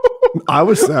selling. I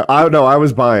was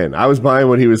buying. I was buying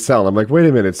what he was selling. I'm like, wait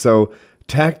a minute. So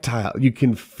tactile, you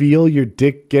can feel your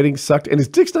dick getting sucked, and his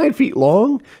dick's 9 feet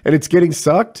long, and it's getting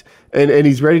sucked, and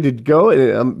he's ready to go.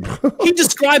 And he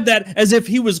described that as if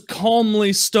he was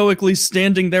calmly, stoically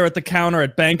standing there at the counter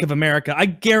at Bank of America. I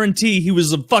guarantee he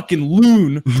was a fucking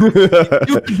loon.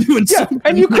 Doing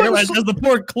and you couldn't as the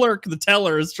poor clerk, the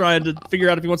teller, is trying to figure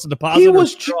out if he wants to deposit. He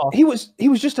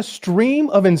was just a stream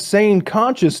of insane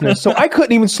consciousness. So I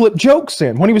couldn't even slip jokes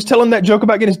in. When he was telling that joke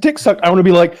about getting his dick sucked, I want to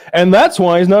be like, and that's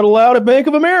why he's not allowed at Bank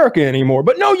of America anymore.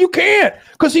 But no, you can't,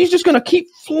 because he's just going to keep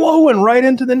flowing right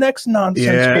into the next nonsense.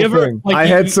 Yeah. I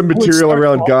had some material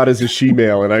around God as a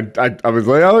she-male, and I was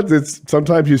like, oh, it's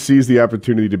sometimes you seize the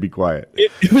opportunity to be quiet.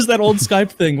 It was that old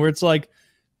Skype thing where it's like,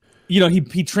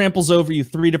 he tramples over you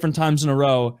 3 different times in a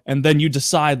row, and then you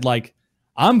decide, like,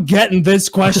 I'm getting this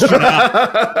question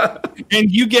out. And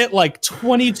you get like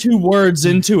 22 words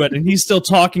into it, and he's still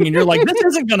talking, and you're like, this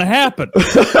isn't going to happen.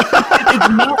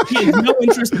 He has no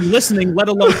interest in listening, let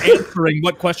alone answering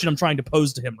what question I'm trying to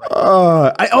pose to him.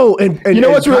 And you know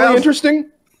what's really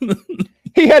interesting?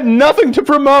 He had nothing to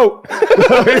promote.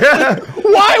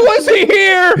 Why was he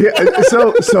here?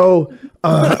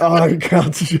 Kyle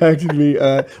distracted me.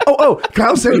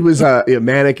 Kyle said he was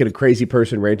manic and a crazy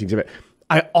person ranting about.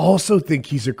 I also think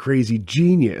he's a crazy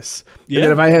genius. Yeah.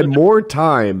 And if I had more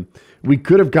time, we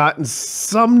could have gotten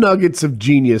some nuggets of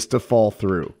genius to fall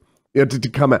through, to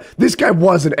come out. This guy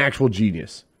was an actual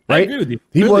genius, right? I agree with you.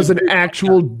 He was an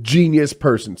actual genius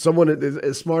person, someone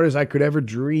as smart as I could ever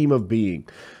dream of being.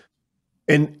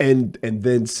 And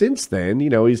then since then,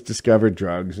 he's discovered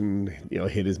drugs and,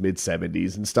 hit his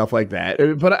mid-70s and stuff like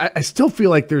that. But I still feel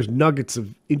like there's nuggets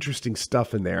of interesting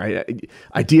stuff in there.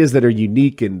 Ideas that are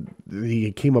unique and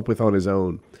he came up with on his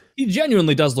own. He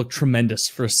genuinely does look tremendous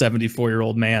for a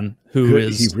 74-year-old man who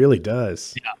is... He really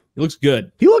does. Yeah, he looks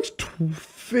good. He looks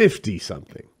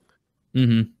 50-something.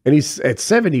 Mm-hmm. And he's at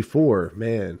 74,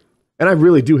 man. And I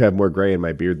really do have more gray in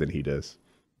my beard than he does.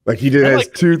 Like he has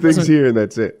two things here and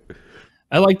that's it.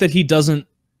 I like that he doesn't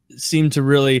seem to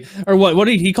really, or what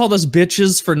did he called us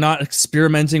bitches for not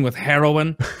experimenting with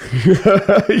heroin?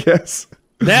 Yes.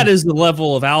 That is the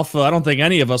level of alpha I don't think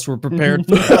any of us were prepared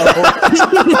for. You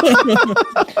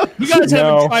guys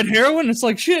haven't tried heroin? It's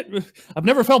like, shit, I've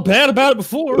never felt bad about it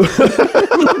before.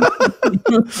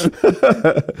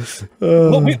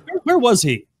 Where was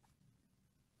he?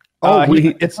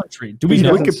 It's country. Do we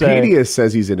know? Wikipedia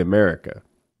says he's in America.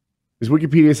 His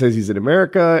Wikipedia says he's in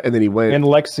America, and then he went in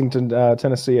Lexington,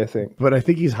 Tennessee, I think. But I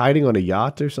think he's hiding on a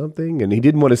yacht or something, and he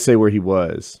didn't want to say where he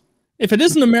was. If it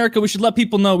is in America, we should let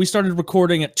people know we started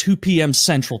recording at 2 p.m.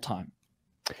 Central Time.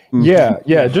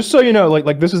 Yeah. Just so you know,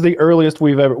 like this is the earliest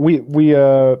we've ever we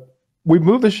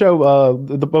moved the show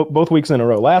both weeks in a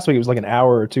row. Last week it was like an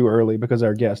hour or two early because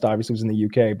our guest obviously was in the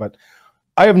UK, but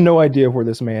I have no idea where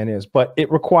this man is. But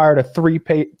it required a 3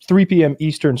 p.m.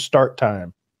 Eastern start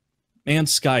time and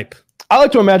Skype. I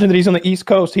like to imagine that he's on the East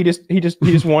Coast. He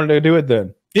just wanted to do it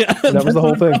then. Yeah, that was the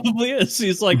whole thing. Probably is.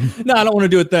 He's like, no, I don't want to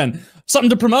do it then. Something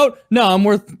to promote? No, I'm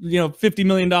worth $50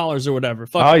 million or whatever.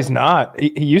 Fuck he's not.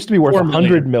 He used to be worth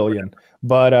 $100 million,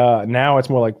 but now it's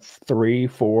more like 3,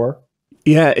 4.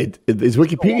 Yeah, his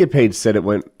Wikipedia page said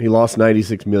he lost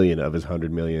 96 million of his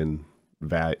 100 million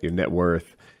net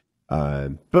worth.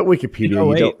 But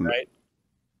Wikipedia, right?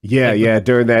 Yeah,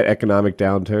 during that economic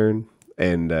downturn,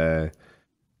 and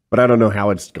but I don't know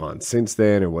how it's gone since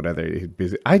then or whatever.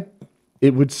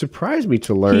 It would surprise me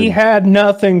to learn he had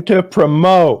nothing to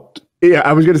promote. Yeah,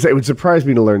 I was going to say it would surprise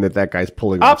me to learn that guy's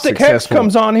pulling off Optic Hex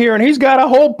comes on here and he's got a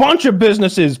whole bunch of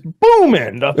businesses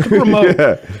booming to promote.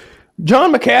 Yeah.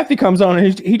 John McAfee comes on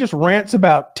and he just rants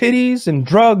about titties and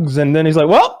drugs, and then he's like,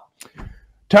 "Well,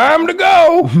 time to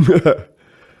go."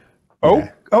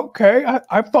 Okay.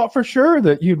 I thought for sure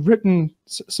that you'd written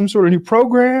some sort of new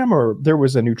program, or there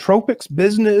was a nootropics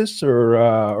business,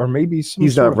 or maybe some.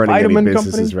 He's sort not of running vitamin any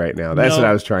businesses company. right now. That's what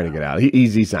I was trying to get out.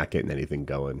 He's not getting anything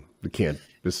going. We can't.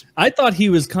 I thought he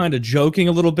was kind of joking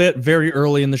a little bit very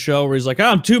early in the show, where he's like,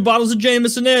 "I'm 2 bottles of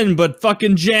Jameson in, but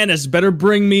fucking Janice better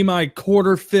bring me my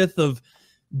 1/4 of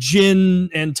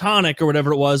gin and tonic or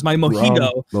whatever it was, my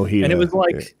mojito." Mojito. And it was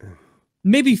like. Yeah.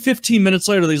 Maybe 15 minutes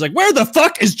later, he's like, "Where the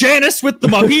fuck is Janice with the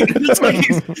mojito?" It's like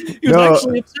he was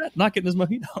actually upset not getting his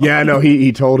mojito. Yeah, no,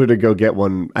 he told her to go get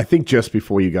one, I think just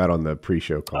before you got on the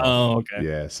pre-show call. Oh, okay.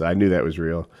 Yeah, so I knew that was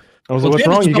real. I was like, what's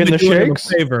wrong? You getting the shakes?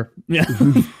 Favor. Yeah.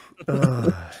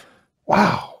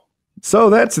 Wow. So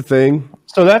that's a thing.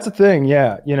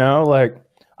 Yeah. Like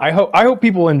I hope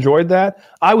people enjoyed that.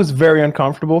 I was very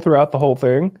uncomfortable throughout the whole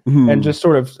thing, and just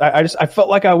sort of I felt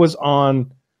like I was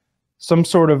on some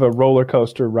sort of a roller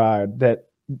coaster ride that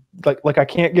like I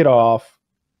can't get off.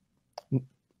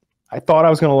 I thought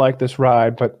I was going to like this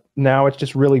ride, but now it's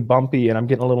just really bumpy and I'm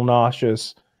getting a little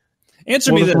nauseous.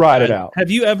 Answer me this. Ride it out.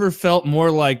 Have you ever felt more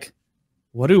like,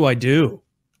 what do I do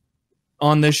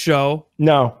on this show?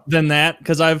 No. Than that?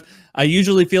 Because I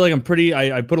usually feel like I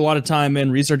put a lot of time in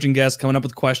researching guests, coming up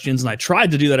with questions, and I tried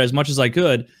to do that as much as I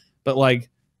could, but like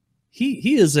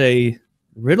he is a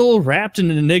riddle wrapped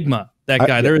in an enigma. That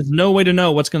guy. There is no way to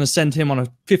know what's going to send him on a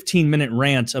 15-minute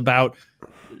rant about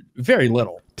very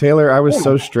little. Taylor, I was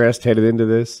so stressed headed into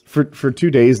this. For 2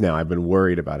 days now, I've been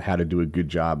worried about how to do a good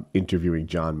job interviewing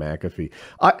John McAfee.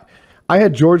 I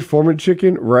had George Foreman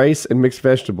chicken, rice, and mixed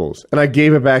vegetables, and I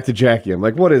gave it back to Jackie. I'm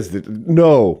like, what is this?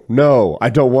 No, I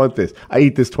don't want this. I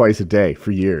eat this twice a day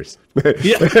for years.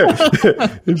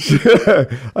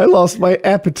 I lost my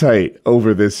appetite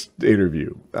over this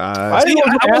interview. I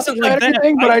wasn't like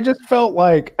that, but I just felt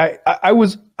like I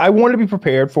wanted to be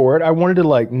prepared for it. I wanted to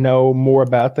like know more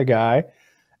about the guy,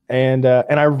 and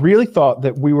I really thought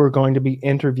that we were going to be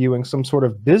interviewing some sort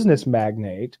of business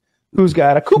magnate who's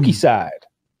got a kooky side.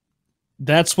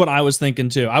 That's what I was thinking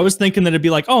too. I was thinking that it'd be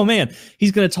like, oh man,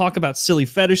 he's going to talk about silly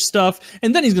fetish stuff,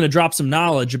 and then he's going to drop some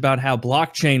knowledge about how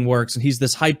blockchain works, and he's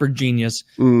this hyper genius.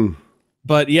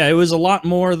 But yeah, it was a lot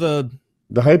more the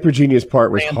hyper genius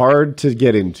part was hard to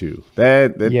get into.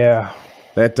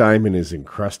 That diamond is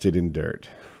encrusted in dirt.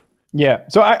 Yeah,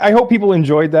 so I hope people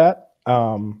enjoyed that.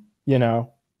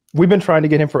 We've been trying to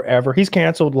get him forever. He's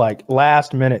canceled like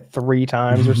last minute 3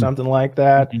 times or something like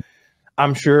that.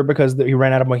 I'm sure because he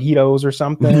ran out of mojitos or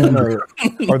something,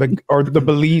 or the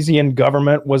Belizean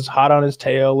government was hot on his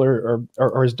tail, or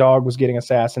his dog was getting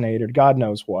assassinated. God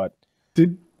knows what.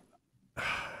 The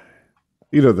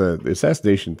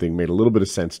assassination thing made a little bit of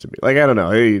sense to me. Like, I don't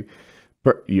know. Hey,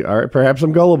 perhaps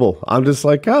I'm gullible. I'm just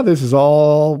like, this is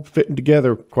all fitting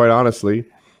together, quite honestly.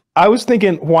 I was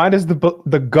thinking, why does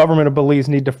the government of Belize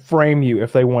need to frame you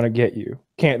if they want to get you?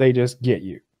 Can't they just get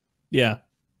you? Yeah,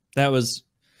 that was.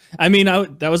 I mean,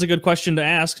 that was a good question to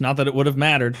ask. Not that it would have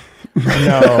mattered.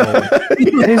 No,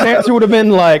 his answer would have been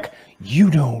like, "You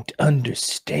don't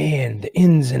understand the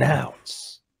ins and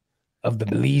outs of the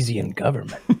Belizean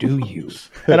government, do you?"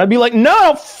 And I'd be like,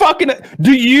 "No, fucking,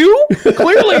 do you?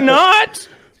 Clearly not."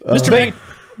 Mr. Bank,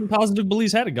 positive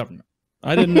Belize had a government.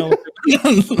 I didn't know.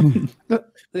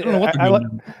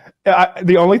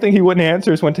 The only thing he wouldn't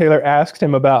answer is when Taylor asked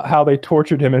him about how they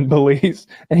tortured him in Belize,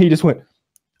 and he just went,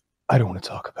 "I don't want to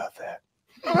talk about that."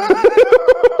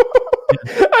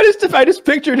 I just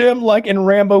pictured him like in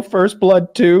Rambo First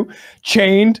Blood 2,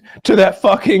 chained to that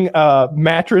fucking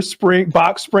mattress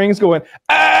box springs, going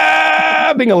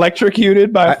being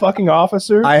electrocuted by a fucking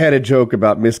officer. I had a joke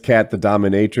about Miss Cat the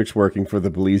dominatrix working for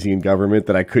the Belizean government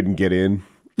that I couldn't get in.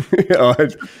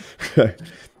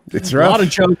 It's rough. A lot of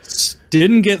jokes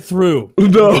didn't get through.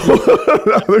 No,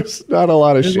 there's not a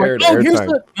lot of shared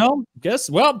airtime.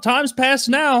 Well, time's passed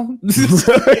now.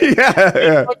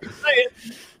 yeah.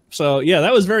 So yeah,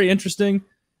 that was very interesting.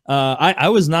 I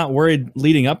was not worried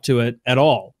leading up to it at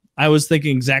all. I was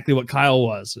thinking exactly what Kyle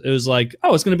was. It was like,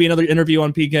 oh, it's going to be another interview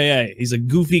on PKA. He's a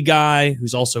goofy guy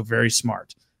who's also very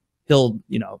smart. He'll,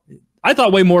 I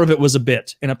thought way more of it was a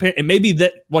bit, and maybe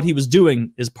that what he was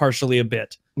doing is partially a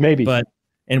bit. Maybe,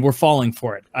 and we're falling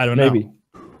for it. I don't know.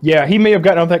 Yeah, he may have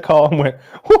gotten on that call and went,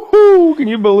 "Woohoo! Can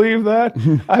you believe that?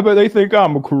 I bet they think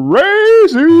I'm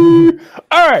crazy."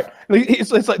 All right,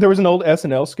 it's like there was an old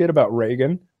SNL skit about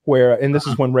Reagan and this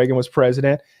is when Reagan was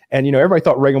president, and everybody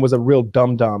thought Reagan was a real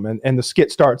dum-dum, and the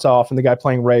skit starts off, and the guy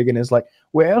playing Reagan is like,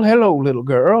 "Well, hello, little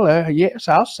girl. Yes,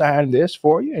 I'll sign this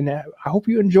for you, and I hope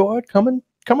you enjoyed coming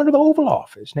to the Oval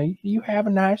Office. Now you have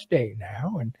a nice day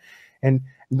now." And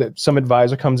some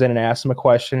advisor comes in and asks him a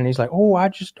question, and he's like, "Oh, I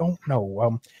just don't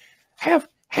know. Have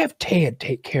Ted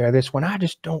take care of this one. I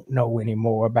just don't know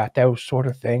anymore about those sort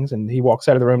of things." And he walks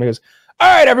out of the room and he goes, "All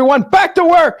right, everyone, back to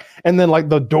work." And then like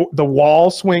the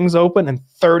wall swings open and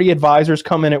 30 advisors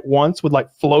come in at once with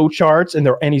like flow charts,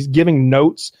 and he's giving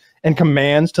notes and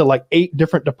commands to like 8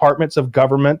 different departments of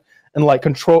government, and like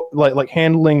control, like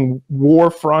handling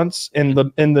war fronts in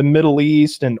the Middle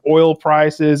East and oil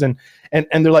prices, and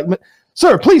they're like,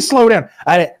 "Sir, please slow down.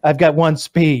 I've got one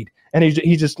speed." And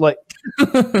he's just like,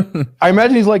 I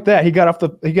imagine he's like that. He got off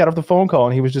the phone call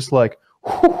and he was just like,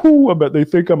 "I bet they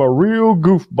think I'm a real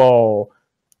goofball."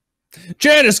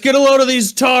 Janice, get a load of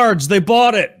these tards. They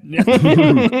bought it.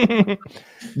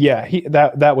 Yeah,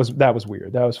 that was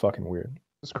weird. That was fucking weird.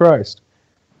 Jesus Christ.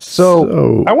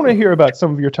 So I want to hear about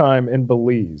some of your time in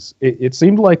Belize. It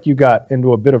seemed like you got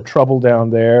into a bit of trouble down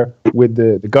there with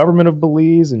the government of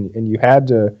Belize, and you had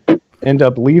to end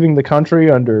up leaving the country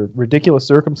under ridiculous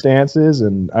circumstances.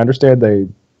 And I understand they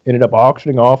ended up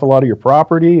auctioning off a lot of your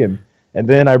property, and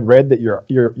then I read that your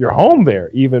home there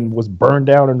even was burned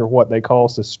down under what they call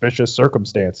suspicious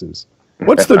circumstances.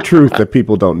 What's the truth that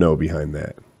people don't know behind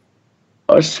that?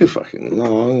 Oh, it's too fucking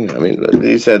long. I mean,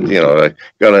 he said, I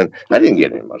didn't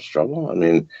get in much trouble. I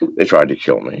mean, they tried to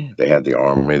kill me. They had the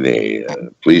army,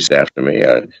 the police after me.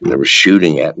 They were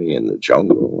shooting at me in the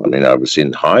jungle. I mean, I was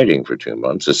in hiding for 2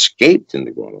 months, escaped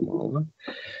into Guatemala,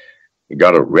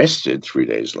 got arrested 3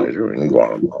 days later in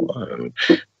Guatemala, and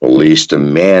police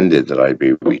demanded that I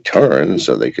be returned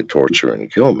so they could torture and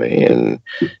kill me. And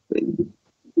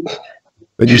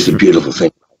just a beautiful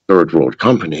thing. Third world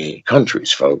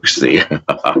countries, folks. The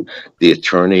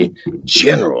Attorney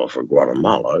General for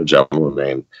Guatemala, a gentleman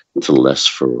named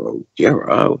Telesforo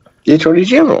Guerra, the Attorney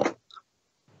General.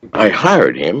 I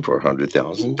hired him for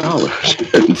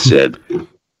 $100,000 and said,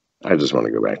 "I just want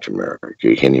to go back to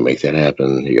America. Can you make that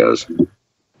happen?" He goes,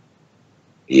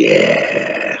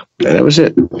 "Yeah." And that was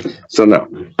it. So no,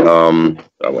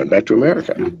 I went back to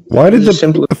America. Why did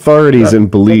the authorities in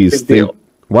Belize think?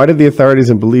 Why did the authorities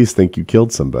in Belize think you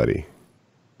killed somebody?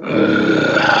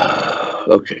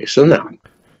 Okay, so now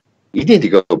you need to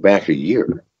go back a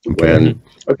year.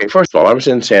 First of all, I was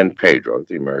in San Pedro,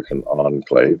 the American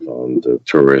enclave on the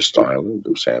tourist island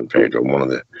of San Pedro, one of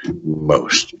the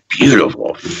most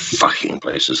beautiful fucking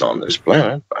places on this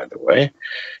planet, by the way,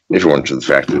 if it weren't for the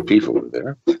fact that people were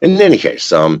there. In any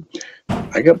case,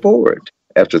 I got bored.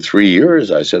 After 3 years,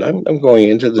 I said, I'm going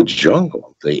into the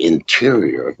jungle, the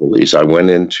interior of Belize. I went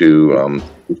into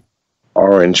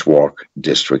Orange Walk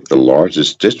district, the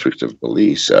largest district of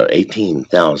Belize,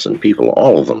 18,000 people,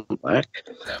 all of them black.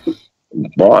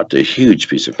 Bought a huge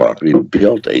piece of property,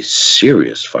 built a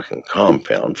serious fucking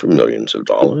compound for millions of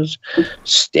dollars,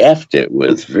 staffed it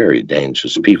with very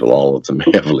dangerous people, all of them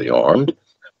heavily armed.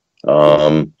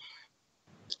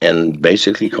 And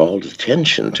basically called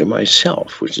attention to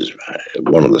myself, which is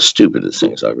one of the stupidest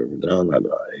things I've ever done.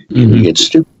 You get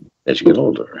stupid. as you get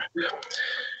older.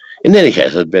 In any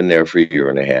case, I'd been there for a year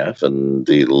and a half, and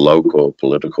the local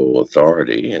political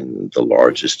authority in the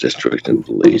largest district in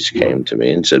police came to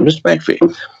me and said, Mr.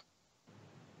 McAfee,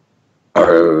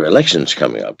 our election's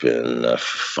coming up in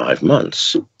 5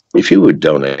 months. If you would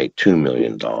donate $2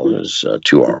 million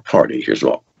to our party, here's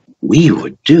what we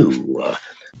would do.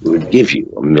 We would give you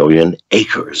 1 million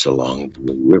acres along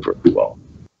the river. Well,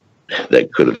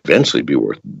 that could eventually be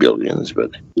worth billions,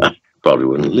 but I probably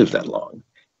wouldn't live that long.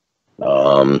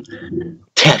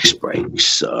 Tax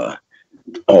breaks,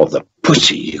 all the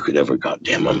pussy you could ever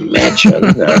goddamn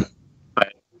imagine.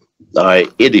 I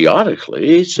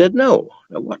idiotically said no.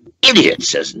 Now, what idiot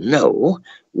says no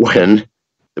when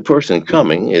the person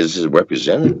coming is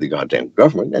representing the goddamn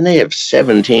government and they have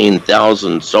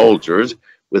 17,000 soldiers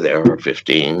with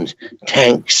AR-15s,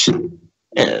 tanks,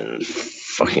 and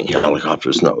fucking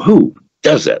helicopters? No. Who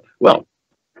does that? Well,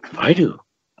 I do.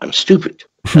 I'm stupid.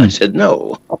 I said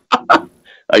no.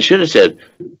 I should have said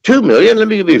 2 million. Let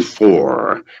me give you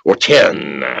 4 or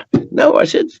 10. No, I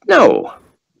said no.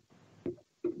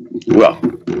 Well,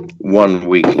 1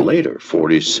 week later,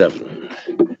 47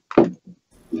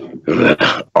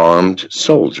 armed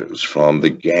soldiers from the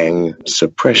gang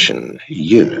suppression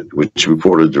unit, which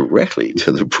reported directly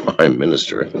to the prime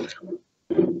minister.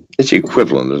 It's the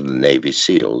equivalent of the Navy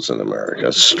SEALs in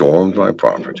America, stormed my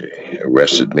property,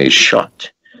 arrested me,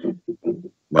 shot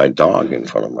my dog in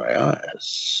front of my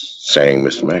eyes, saying,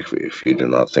 Mr. McAfee, if you do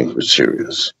not think we're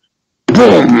serious,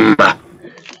 boom!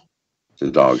 The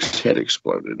dog's head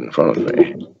exploded in front of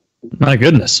me. My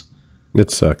goodness.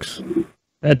 It sucks.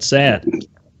 That's sad.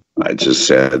 I just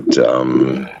said,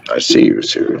 I see you're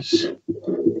serious.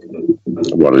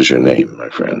 What is your name, my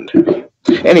friend?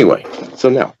 Anyway, so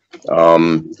now,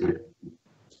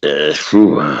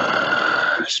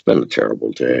 it's been a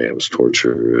terrible day. I was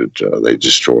tortured. They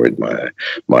destroyed my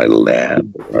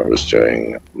lab where I was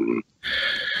doing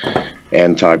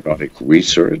antibiotic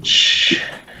research.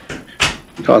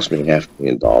 It cost me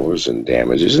 $500,000 in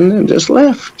damages, and then just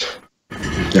left.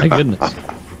 My goodness.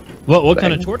 What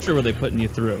kind of torture were they putting you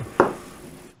through?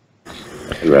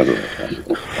 I'd rather.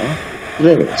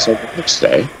 Anyway, so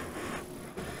the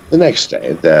next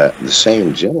day, the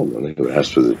same gentleman who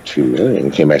asked for the $2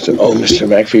 million came back and said, "Oh, Mr.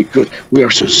 McAfee, good. We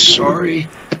are so sorry.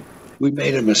 We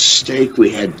made a mistake.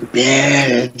 We had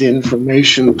bad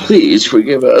information. Please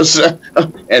forgive us."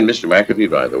 And Mr. McAfee,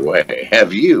 by the way,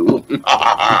 have you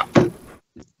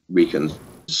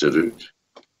reconsidered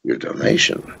your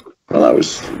donation? Well, I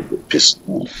was pissed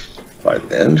off by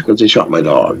then because they shot my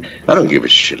dog. I don't give a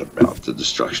shit about the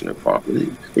destruction of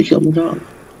property. They killed my dog.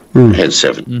 I had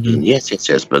 17.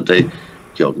 Yes, but they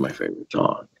killed my favorite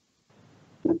dog.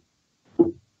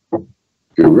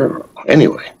 Guerrero.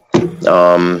 Anyway,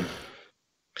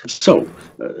 so,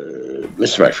 Mr.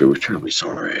 McAfee, we're terribly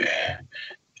sorry.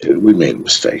 We made a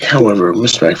mistake. However,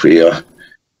 Mr. McAfee,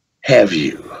 have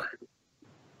you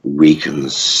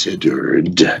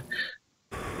reconsidered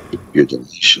your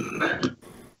donation?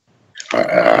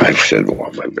 I said,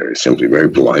 well, very simply, very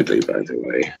politely, by the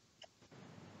way.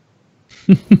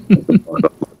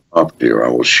 Up here, I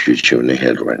will shoot you in the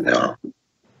head right now.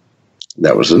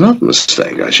 That was another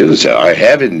mistake. I should have said, I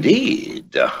have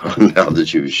indeed. Now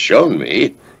that you've shown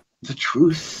me the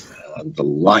truth, the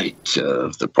light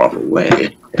of the proper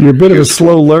way. You're a bit of a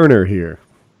slow learner here.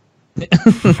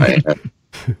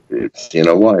 You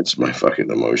know what? It's my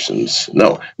fucking emotions.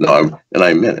 No, and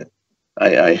I meant it.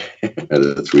 I had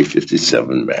a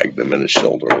 .357 Magnum in his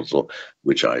shoulder muzzle,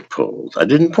 which I pulled. I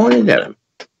didn't point it at him.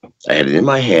 I had it in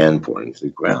my hand, pointing to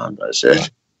the ground. I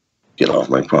said, "Get off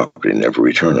my property, never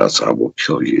return, else I will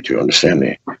kill you." Do you understand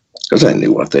me? Because I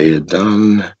knew what they had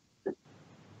done.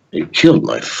 They killed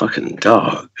my fucking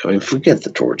dog. I mean, forget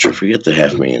the torture, forget the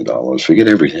 $500,000, forget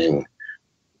everything.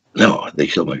 No, they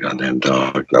killed my goddamn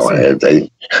dog. No,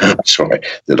 sorry,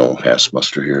 they don't pass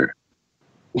muster here.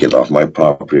 Get off my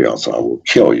property, else I will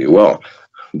kill you. Well,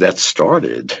 that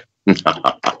started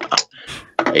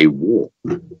a war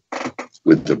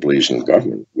with the Belizean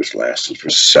government, which lasted for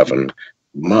 7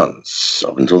 months,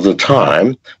 up until the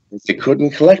time they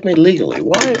couldn't collect me legally.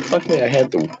 Why? Fuck me, I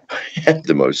had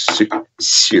the most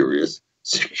serious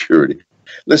security.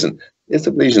 Listen, if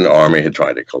the Belizean army had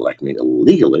tried to collect me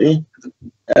illegally,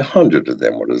 100 of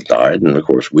them would have died, and of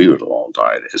course we would have all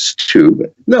died as too.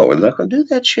 But no, we're not going to do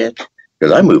that shit.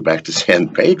 Because I moved back to San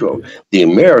Pedro, the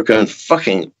American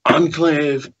fucking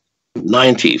enclave.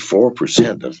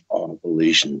 94% of all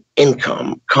Belizean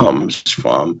income comes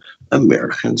from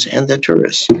Americans and the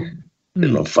tourists. They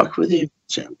don't fuck with you,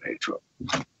 San Pedro.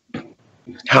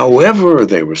 However,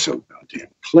 they were so goddamn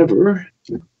clever.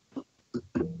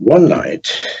 One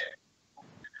night,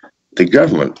 The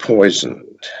government poisoned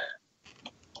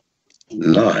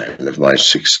 9 of my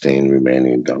 16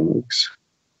 remaining dogs.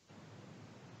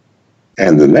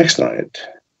 And the next night,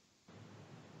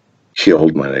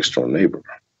 killed my next door neighbor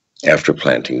after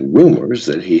planting rumors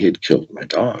that he had killed my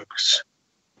dogs.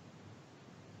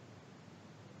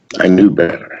 I knew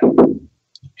better.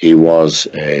 He was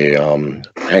a,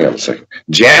 hang on a second.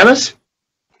 Janice?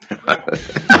 Hang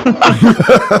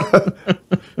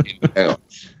on.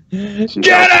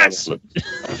 Janice!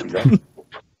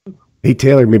 Hey,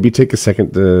 Taylor, maybe take a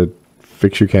second to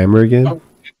fix your camera again.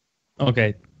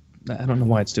 Okay. I don't know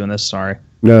why it's doing this. Sorry.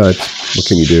 No, it's, what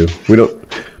can you do? We don't.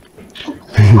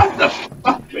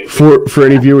 For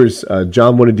any viewers,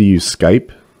 John wanted to use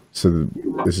Skype, so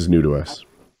this is new to us.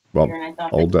 Well,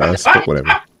 old to us, but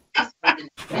whatever.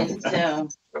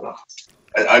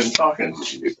 I'm talking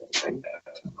to you.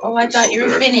 Oh, I thought you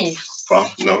were finished.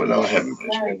 No, I haven't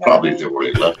finished. Probably they've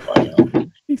already left by now.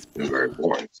 It's been very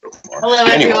boring so far. Hello,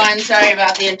 everyone. Sorry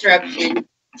about the interruption.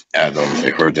 I don't know if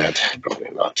they heard that. Probably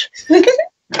not.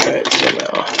 Alright, so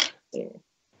now.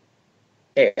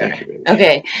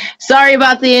 Okay. Sorry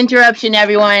about the interruption,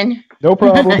 everyone. No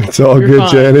problem. It's all good,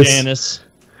 fine, Janice. Janice.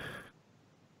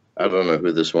 I don't know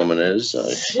who this woman is.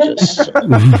 I just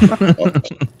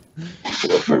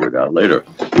we'll figure it out later.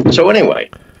 So anyway,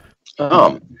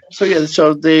 I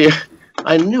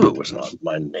knew it was not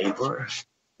my neighbor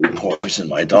who poisoned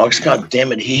my dogs. God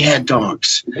damn it, he had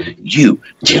dogs. You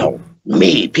tell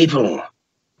me, people,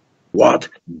 what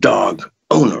dog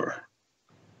owner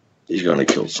is going to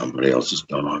kill somebody else's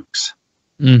dogs?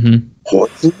 Mm-hmm.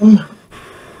 Poison them?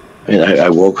 I mean, I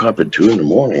woke up at 2 in the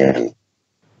morning and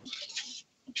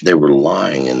they were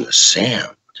lying in the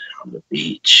sand on the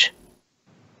beach,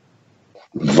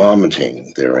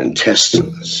 vomiting their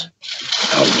intestines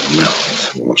out of the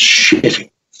mouth, or shitting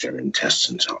their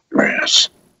intestines out the grass.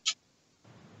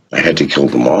 I had to kill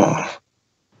them all.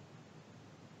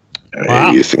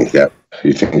 Wow. You think that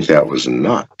was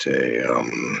not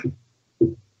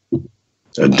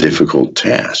a difficult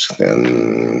task?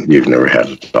 Then you've never had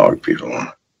a dog, people.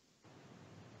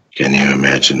 Can you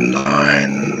imagine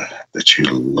 9 that you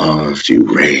loved, you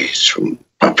raised from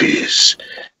puppies?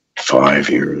 5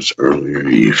 years earlier,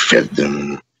 you fed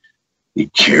them, you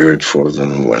cared for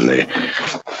them. When they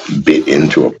bit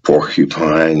into a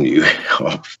porcupine, you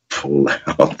helped pull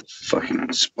out the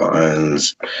fucking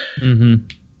spines. Mm-hmm.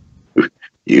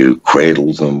 You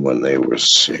cradled them when they were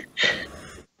sick.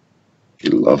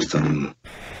 You loved them.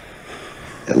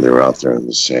 And they're out there in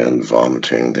the sand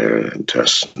vomiting their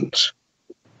intestines.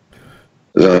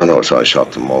 No, so I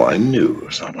shot them all. I knew it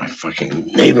was not my fucking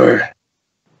neighbor.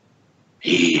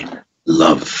 He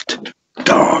loved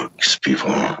dogs,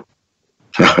 people.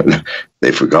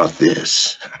 They forgot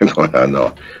this.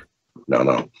 No.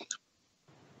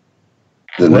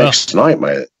 The next night,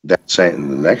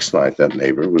 that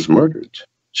neighbor was murdered,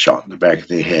 shot in the back of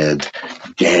the head,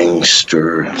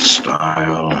 gangster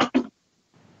style.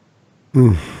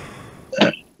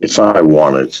 If I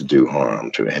wanted to do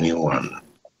harm to anyone,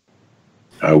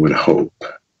 I would hope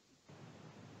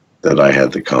that I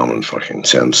had the common fucking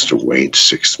sense to wait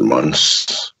 6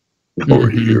 months or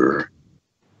a year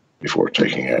before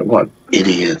taking it. What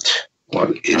idiot.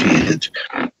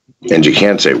 And you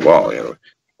can't say, well, you know,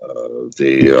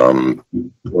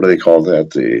 what do they call that?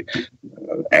 The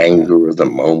anger of the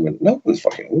moment. No, it's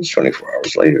 24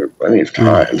 hours later. Plenty of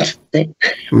time to think.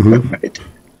 Right?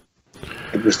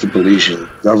 It was the Belizean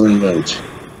government.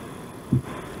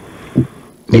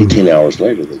 18 hours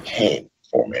later, they came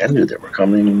for me. I knew they were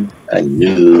coming.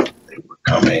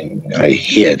 I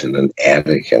hid in an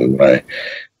attic in my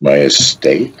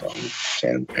estate on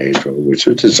San Pedro, which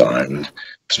was designed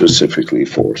specifically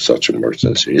for such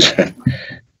emergencies.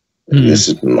 This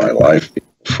has been my life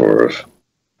for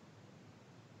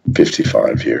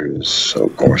 55 years. So,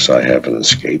 of course, I have an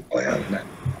escape plan.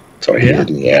 So I hid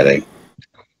in the attic.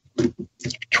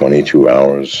 22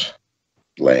 hours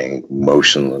laying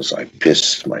motionless. I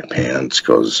pissed my pants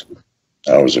because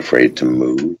I was afraid to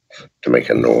move, to make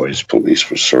a noise. Police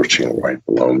were searching right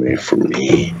below me for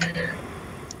me.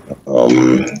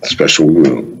 Special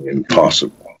room,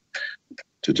 impossible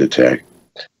to detect.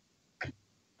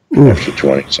 After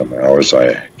 20-some hours,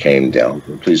 I came down.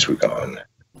 The police were gone.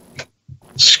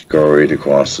 Scurried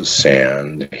across the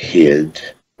sand, hid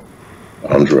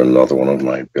under another one of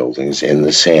my buildings in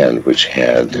the sand, which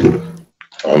had,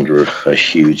 under a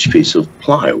huge piece of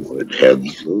plywood, had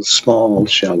a small,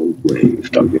 shallow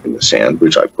grave dug in the sand,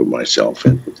 which I put myself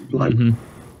in with the blood.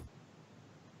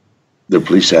 The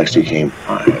police actually came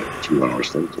by 2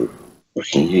 hours later,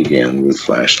 looking again with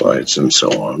flashlights and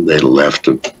so on. They left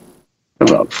at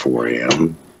about 4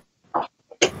 a.m.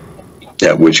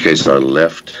 At which case I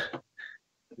left,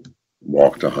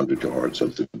 walked 100 yards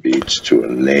up the beach to a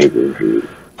neighbor who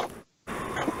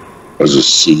was a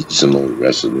seasonal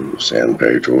resident of San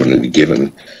Pedro and had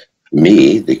given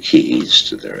me the keys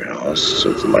to their house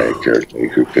so that my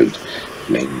caretaker could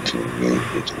maintain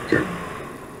and take care,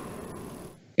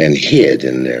 and hid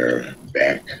in their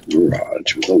back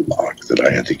garage with a lock that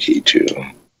I had the key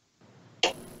to,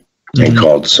 and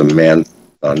called Samantha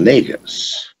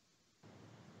Negas,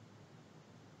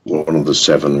 one of the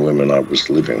 7 women I was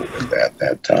living with at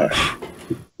that time.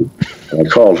 And I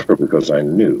called her because I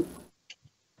knew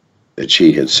that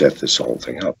she had set this whole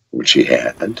thing up, which she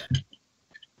had,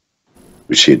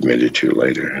 which she admitted to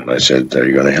later. And I said, "Are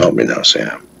you going to help me now,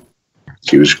 Sam?"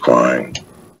 She was crying.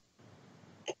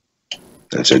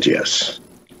 I said, "Yes."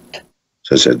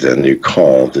 So I said, "Then you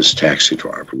call this taxi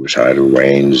driver," which I had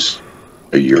arranged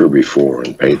a year before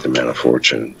and paid the man a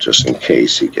fortune just in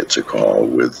case he gets a call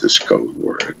with this code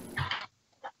word.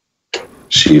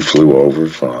 She flew over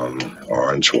from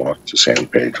Orange Walk to San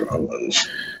Pedro and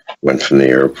went from the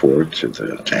airport to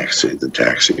the taxi. The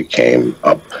taxi came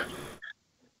up.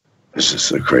 This is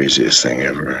the craziest thing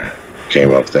ever.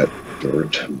 Came up that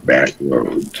dirt back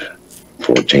road,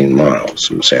 14 miles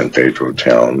from San Pedro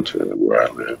town to where I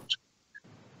lived.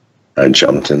 I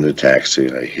jumped in the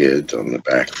taxi. I hid on the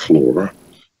back floor.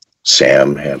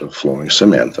 Samantha had a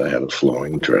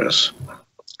flowing dress,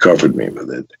 covered me with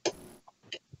it.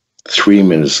 3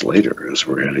 minutes later, as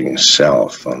we're heading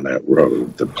south on that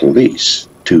road, the police,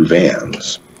 2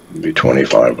 vans, maybe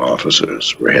 25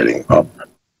 officers, were heading up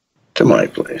to my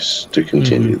place to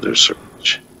continue their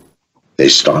search. They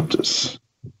stopped us.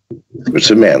 But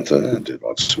Samantha did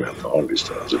what Samantha always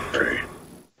does, a very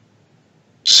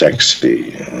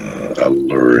sexy,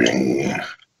 alluring,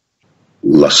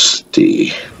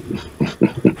 lusty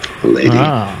lady.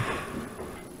 Ah.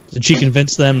 Did she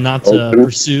convince them not to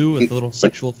pursue with a little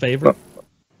sexual favor?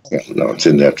 No,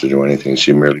 didn't have to do anything.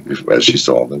 She merely, as she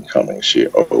saw them coming, she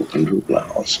opened her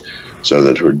blouse so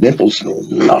that her nipples were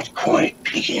not quite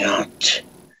peeking out.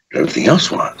 Everything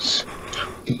else was.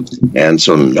 And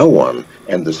so no one,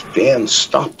 and this van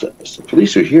stopped us. The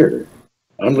police are here.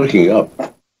 I'm looking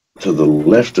up to the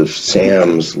left of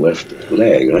Sam's left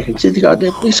leg, and I can see the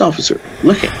goddamn police officer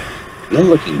looking. And I'm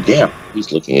looking down.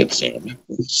 He's looking at Sam.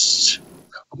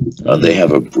 They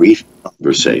have a brief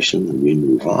conversation, and we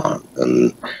move on.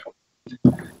 And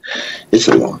it's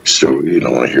a long story. You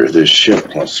don't want to hear this shit.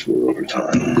 Plus, we're over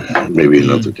time. Maybe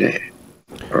another day.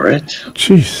 All right?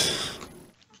 Jeez.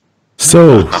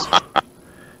 So,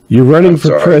 you're running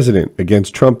for president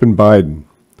against Trump and Biden.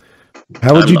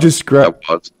 How would you describe?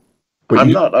 I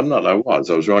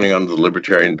was running under the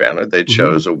Libertarian banner. They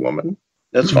chose a woman.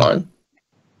 That's fine.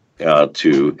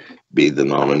 To be the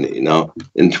nominee. Now,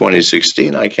 in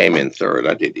 2016, I came in third.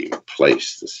 I didn't even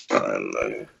place this time.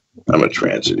 I'm a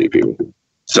tragedy, people.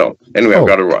 So, anyway, I've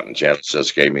got to run. Janice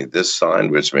just gave me this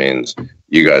sign, which means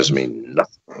you guys mean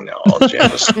nothing now,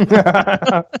 Janice.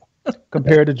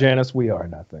 Compared to Janice, we are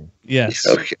nothing. Yes.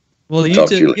 Okay. Well, you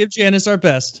to give Janice our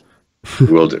best.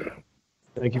 Will do.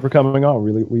 Thank you for coming on.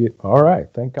 Really, all right.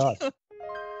 Thank God.